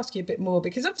wanted to ask you a bit more,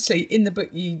 because obviously in the book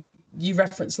you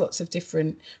reference lots of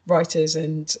different writers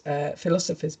and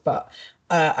philosophers, but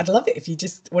I'd love it if you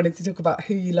just wanted to talk about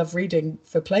who you love reading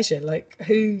for pleasure. Like,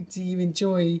 who do you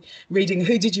enjoy reading?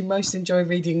 Who did you most enjoy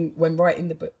reading when writing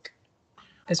the book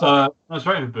as well? I was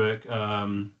writing the book. I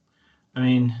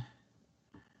mean,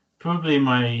 probably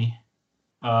my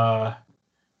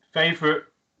favorite.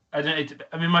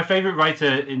 My favorite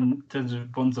writer in terms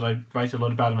of ones that I write a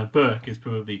lot about in my book is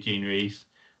probably Jean Rhys.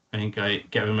 I think I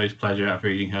get the most pleasure out of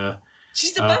reading her.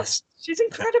 She's the best. She's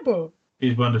incredible.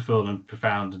 She's wonderful and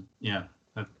profound. And,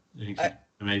 I think she's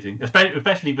amazing.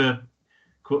 Especially the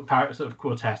sort of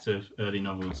quartet of early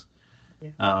novels.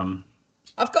 Yeah.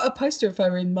 I've got a poster of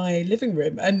her in my living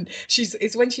room, and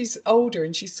it's when she's older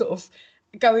and she's sort of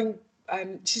going.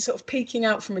 She's sort of peeking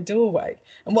out from a doorway,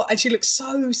 and she looks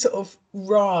so sort of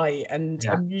wry and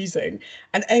amusing,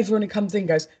 and everyone who comes in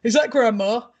goes, "Is that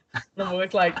Grandma?" And I'm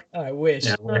always like, oh, I wish.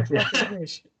 I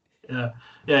wish. Yeah.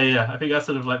 I think that's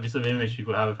sort of like the sort of image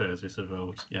people have of her as this sort of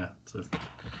old, the sort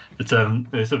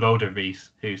of older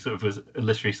Rhys, who sort of was a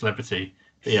literary celebrity.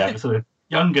 But the sort of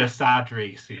younger, sad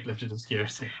Rhys who lived in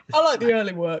obscurity. I like the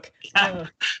early work.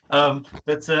 But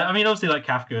obviously like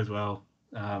Kafka as well,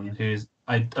 who's,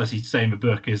 as you say in the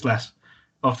book, is less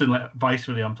often like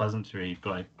viscerally unpleasant to read,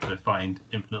 but I find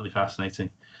infinitely fascinating.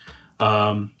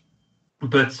 So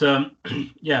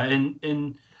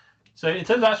in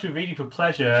terms of actually reading for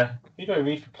pleasure, who do I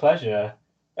read for pleasure?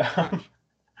 I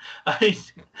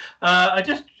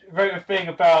just wrote a thing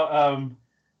about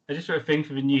I just wrote a thing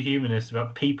for the New Humanist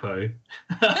about Peepo.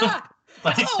 An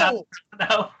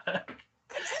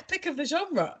epic of the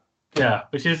genre. Yeah,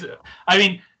 which is, I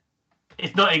mean,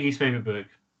 it's not Iggy's favourite book.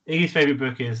 Iggy's favourite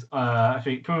book is, I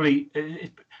think, probably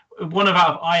one out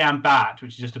of I Am Bat,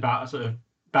 which is just about a sort of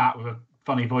bat with a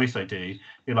funny voice I do,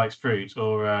 who likes fruit,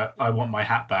 or I Want My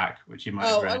Hat Back, which you might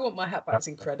have read. I Want My Hat Back is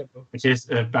incredible. Which is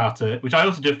about which I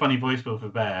also do a funny voice for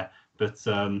Bear, but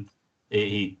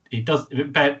he does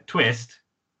Bear twist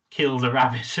kills a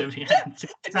rabbit at the end.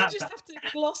 And you just have to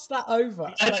gloss that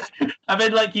over. I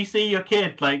mean, like, you see your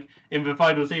kid, like, in the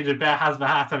final scene, the Bear has the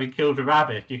hat having killed a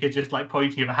rabbit. You could just, like,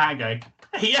 pointing at the hat going,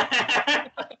 yeah!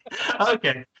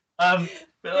 Okay.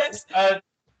 Yes.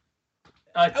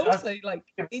 Also, like,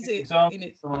 is it in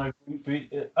its... Well,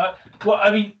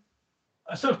 I mean,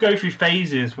 I sort of go through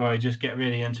phases where I just get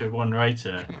really into one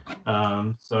writer.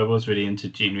 So I was really into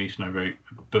Jean Rhys when I wrote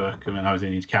a book, and then I was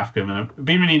really into Kafka, and I've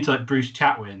been really into like Bruce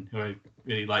Chatwin, who I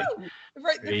really like. Oh,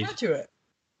 wrote The Graduate.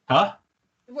 Huh?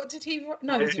 What did he write?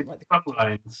 No, he didn't write The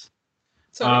Songlines.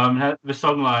 Sorry. The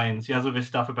songlines. He has all this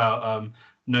stuff about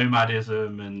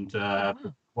nomadism and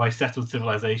why settled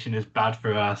civilization is bad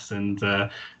for us, and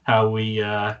how we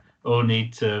all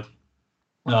need to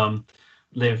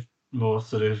live more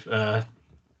sort of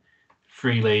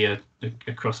freely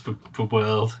across the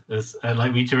world, as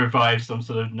like we need to revive some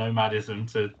sort of nomadism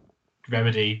to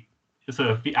remedy sort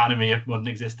of the enemy of modern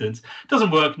existence.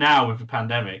 Doesn't work now with the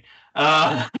pandemic.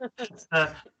 Everyone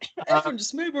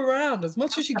just move around as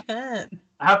much as you can.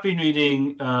 I have been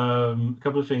reading a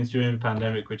couple of things during the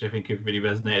pandemic which I think have really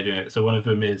resonated. So one of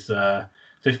them is so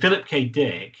Philip K.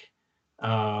 Dick,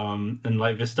 and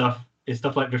like the stuff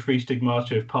like the Free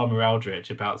Stigmata of Palmer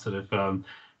Eldritch, about sort of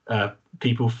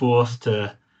people forced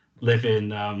to live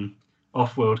in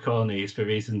off-world colonies for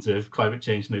reasons of climate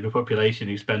change and overpopulation,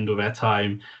 who spend all their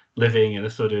time living in a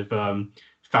sort of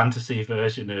fantasy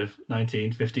version of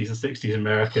 1950s and 60s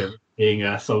America being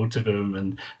sold to them,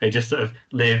 and they just sort of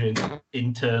live inside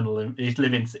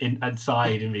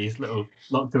in these little,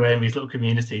 locked away in these little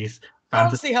communities. I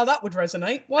don't see how that would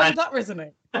resonate. Why would that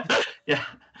resonate? Yeah,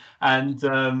 and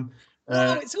no,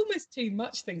 it's almost too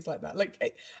much, things like that.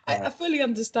 Like, I fully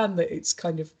understand that it's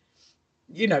kind of,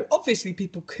 you know, obviously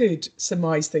people could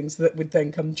surmise things that would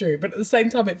then come true, but at the same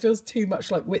time, it feels too much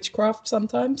like witchcraft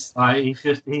sometimes. Philip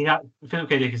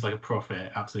K. Dick is like a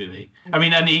prophet, absolutely. I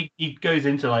mean, and he goes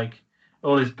into like,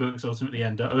 all his books ultimately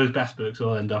end up, or his best books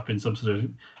all end up in some sort of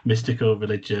mystical,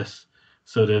 religious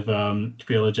sort of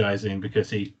theologizing, because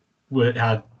he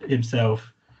had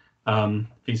himself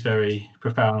these very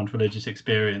profound religious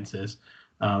experiences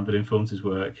that informed his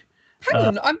work. Hang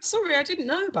on, I'm sorry, I didn't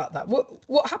know about that.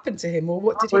 What happened to him, or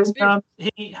what did he experience?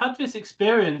 He had this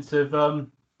experience of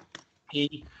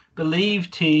he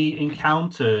believed he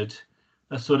encountered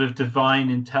a sort of divine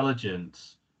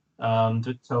intelligence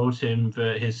that told him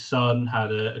that his son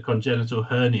had a congenital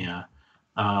hernia,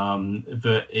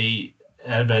 that he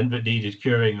an event that needed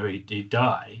curing or he'd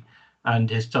die, and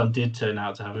his son did turn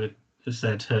out to have a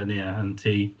said hernia, and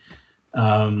he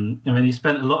he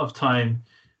spent a lot of time.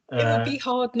 It would be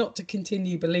hard not to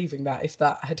continue believing that if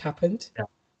that had happened. Yeah.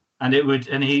 And it would,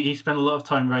 and he spent a lot of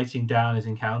time writing down his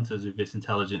encounters with this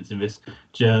intelligence in this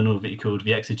journal that he called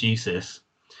the Exegesis.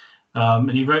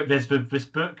 And he wrote this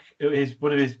book.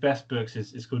 One of his best books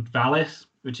is called Valis,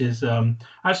 which is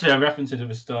actually I referenced it at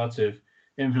the start of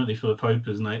Infinitely Full of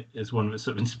Hopers, and it's one that's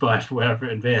sort of inspired for where I've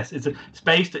written this. It's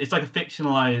like a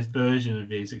fictionalized version of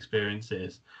these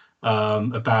experiences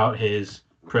about his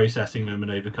processing them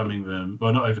and overcoming them.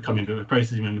 Well, not overcoming them, but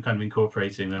processing them and kind of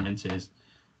incorporating them into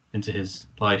his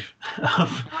life.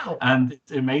 Wow. And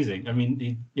it's amazing. I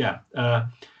mean, so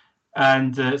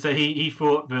he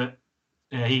thought that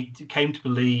he came to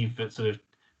believe that sort of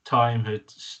time had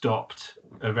stopped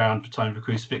around the time of the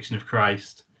crucifixion of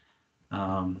Christ,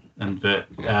 and that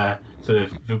sort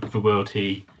of the world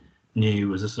he knew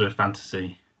was a sort of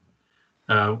fantasy,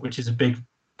 which is a big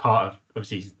part of,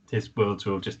 obviously, his worlds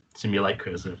were all just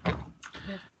simulacras of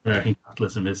American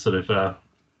capitalism. Is sort of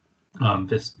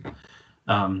this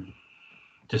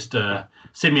just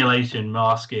simulation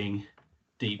masking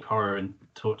deep horror and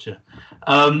torture.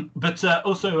 But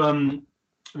also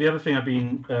the other thing I've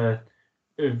been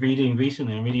reading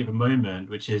recently, I'm reading at the moment,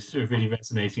 which is sort of really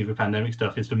resonating with the pandemic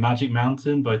stuff, is The Magic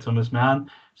Mountain by Thomas Mann.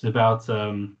 It's about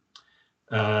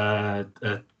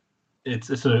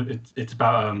it's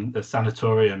about a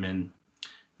sanatorium in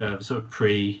sort of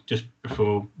just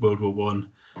before World War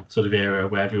One sort of era,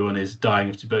 where everyone is dying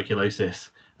of tuberculosis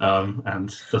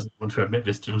and doesn't want to admit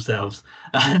this to themselves.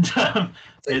 And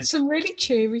it's some really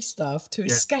cheery stuff to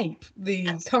escape the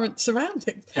current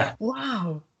surroundings. Yeah.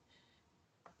 Wow.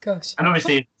 Gosh. And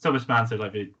obviously, Thomas Mann said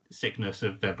like the sickness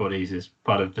of their bodies is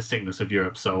part of the sickness of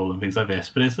Europe's soul and things like this.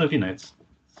 But it's sort of,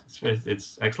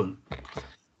 it's excellent.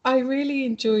 I really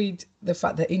enjoyed the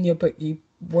fact that in your book you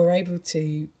were able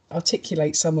to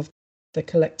articulate some of the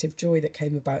collective joy that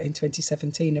came about in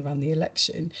 2017 around the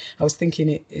election. I was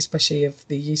thinking especially of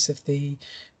the use of the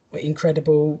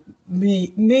incredible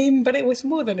meme, but it was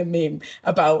more than a meme,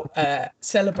 about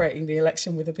celebrating the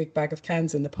election with a big bag of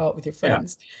cans in the park with your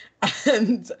friends. Yeah.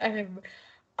 And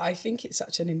I think it was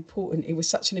such an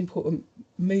important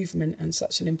movement and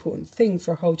such an important thing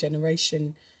for a whole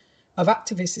generation of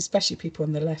activists, especially people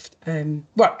on the left.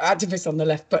 Activists on the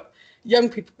left, but young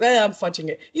people, I'm fudging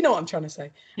it. You know what I'm trying to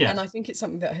say. Yeah. And I think it's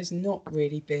something that has not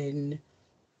really been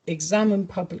examined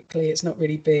publicly. It's not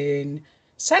really been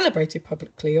celebrated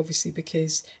publicly, obviously,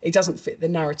 because it doesn't fit the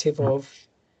narrative of,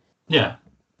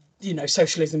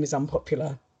 socialism is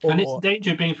unpopular. And it's the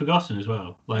danger of being forgotten as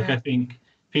well. I think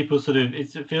people sort of, it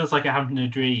feels like it happened in a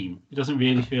dream. It doesn't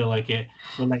really feel like it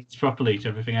relates properly to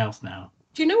everything else now.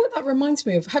 Do you know what that reminds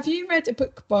me of? Have you read a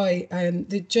book by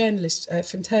the journalist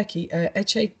from Turkey,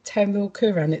 Ece Temel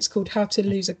Kuran? It's called How to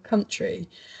Lose a Country.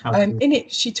 In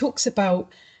it, she talks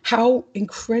about how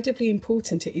incredibly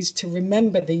important it is to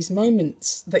remember these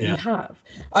moments that you have,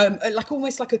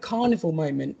 almost like a carnival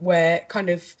moment where kind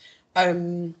of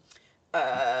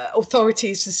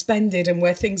authority is suspended and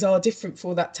where things are different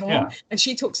for that time. Yeah. And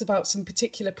she talks about some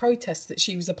particular protests that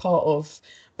she was a part of,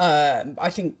 I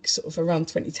think sort of around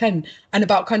 2010, and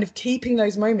about kind of keeping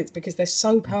those moments because they're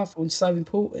so powerful and so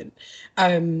important.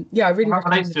 I really that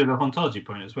relates to the ontology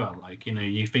point as well.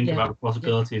 You think about the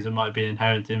possibilities that might have been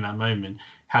inherent in that moment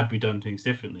had we done things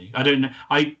differently. I don't know.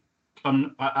 I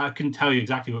couldn't tell you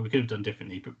exactly what we could have done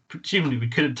differently, but presumably we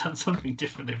could have done something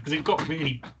differently because it got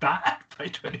really bad by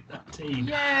 2013.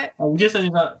 Yeah. Just only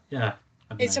that. Yeah.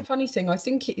 It's a funny thing. I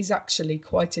think it is actually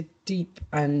quite a deep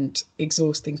and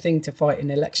exhausting thing to fight an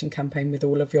election campaign with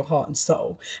all of your heart and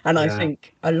soul. And I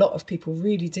think a lot of people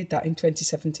really did that in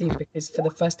 2017 because for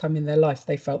the first time in their life,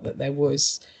 they felt that there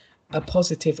was a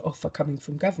positive offer coming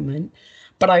from government.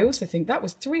 But I also think that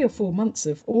was 3 or 4 months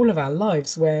of all of our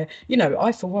lives where, you know,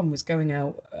 I, for one, was going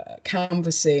out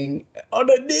canvassing on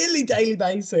a nearly daily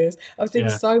basis. I was doing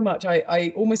so much.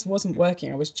 I almost wasn't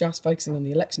working. I was just focusing on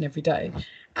the election every day.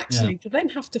 Actually, to then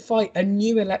have to fight a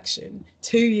new election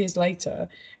 2 years later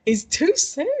is too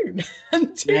soon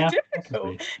and too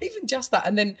difficult. Possibly. Even just that.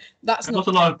 And then that's not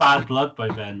a lot of bad blood by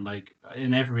then, like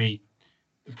in every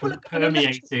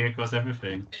permeating across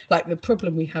everything. Like the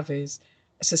problem we have is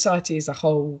society as a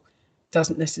whole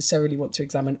doesn't necessarily want to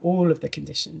examine all of the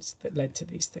conditions that led to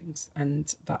these things,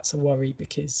 and that's a worry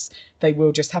because they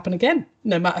will just happen again,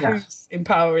 no matter who's in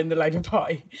power in the Labour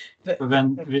Party. But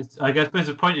then, I guess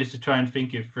the point is to try and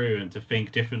think it through and to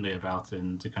think differently about it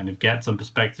and to kind of get some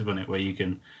perspective on it where you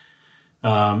can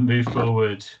move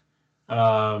forward.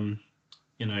 I'm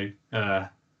trying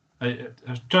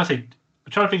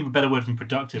to think of a better word than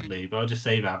productively, but I'll just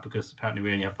say that because apparently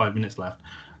we only have 5 minutes left.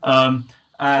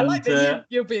 I like that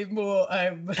you're being more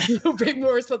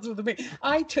responsible than me.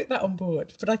 I took that on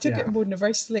board, but I took it on board in a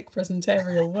very slick,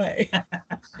 presentarial way.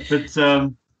 But I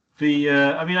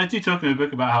mean, I do talk in the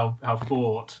book about how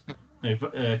thought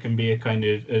can be a kind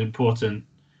of an important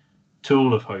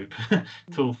tool of hope,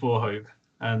 tool for hope,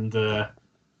 and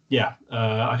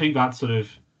I think that's sort of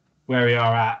where we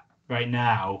are at right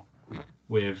now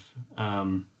with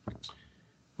trying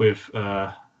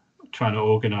to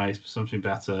organise for something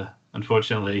better.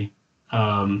 Unfortunately,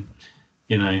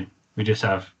 we just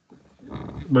have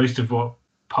most of what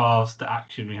paths to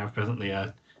action we have presently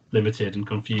are limited and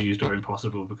confused or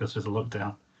impossible because there's a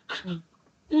lockdown.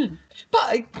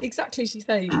 But exactly as you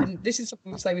say, and this is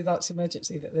something we say with Arts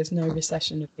Emergency, that there's no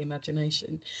recession of the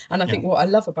imagination. And I think what I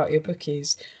love about your book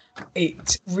is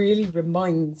it really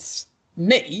reminds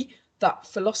me that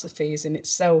philosophy is in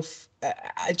itself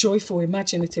a joyful,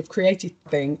 imaginative, creative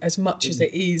thing as much as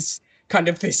it is kind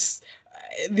of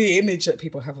the image that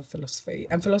people have of philosophy.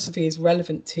 And philosophy is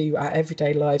relevant to our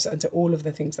everyday lives and to all of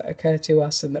the things that occur to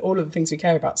us and all of the things we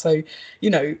care about. So,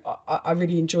 I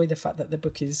really enjoy the fact that the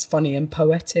book is funny and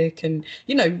poetic and,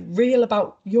 real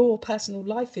about your personal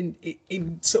life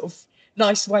in sort of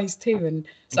nice ways too. And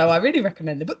so I really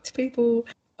recommend the book to people.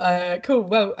 Cool.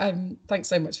 Well, thanks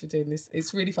so much for doing this.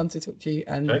 It's really fun to talk to you,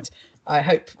 and I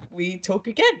hope we talk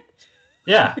again.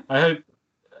 Yeah, I hope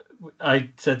I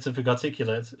said something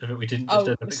articulate, but we didn't just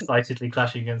end up excitedly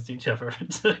clashing against each other.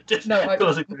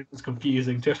 Causing it was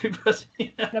confusing to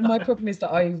everybody. And my problem is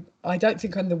that I don't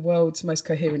think I'm the world's most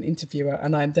coherent interviewer,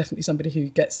 and I'm definitely somebody who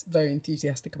gets very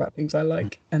enthusiastic about things I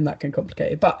like, and that can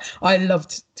complicate it. But I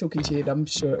loved talking to you, and I'm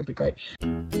sure it'll be great.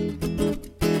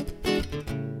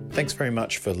 Thanks very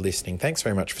much for listening. Thanks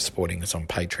very much for supporting us on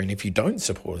Patreon. If you don't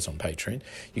support us on Patreon,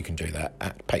 you can do that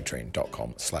at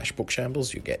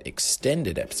patreon.com/bookshambles. You get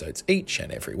extended episodes each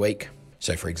and every week.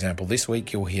 So, for example, this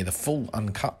week you'll hear the full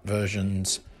uncut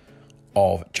versions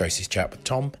of Josie's chat with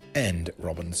Tom and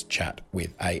Robin's chat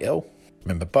with AL.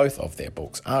 Remember, both of their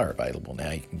books are available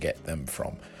now. You can get them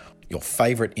from your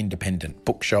favourite independent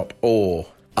bookshop, or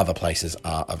other places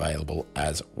are available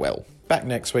as well. Back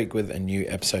next week with a new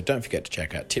episode. Don't forget to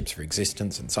check out Tips for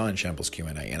Existence and Science Shambles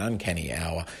Q&A and Uncanny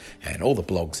Hour and all the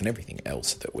blogs and everything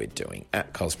else that we're doing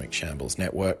at Cosmic Shambles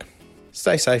Network.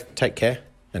 Stay safe, take care,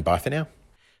 and bye for now.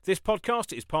 This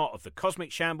podcast is part of the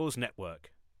Cosmic Shambles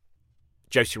Network.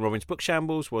 Josie Robins' Book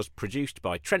Shambles was produced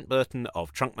by Trent Burton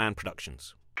of Trunkman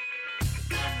Productions.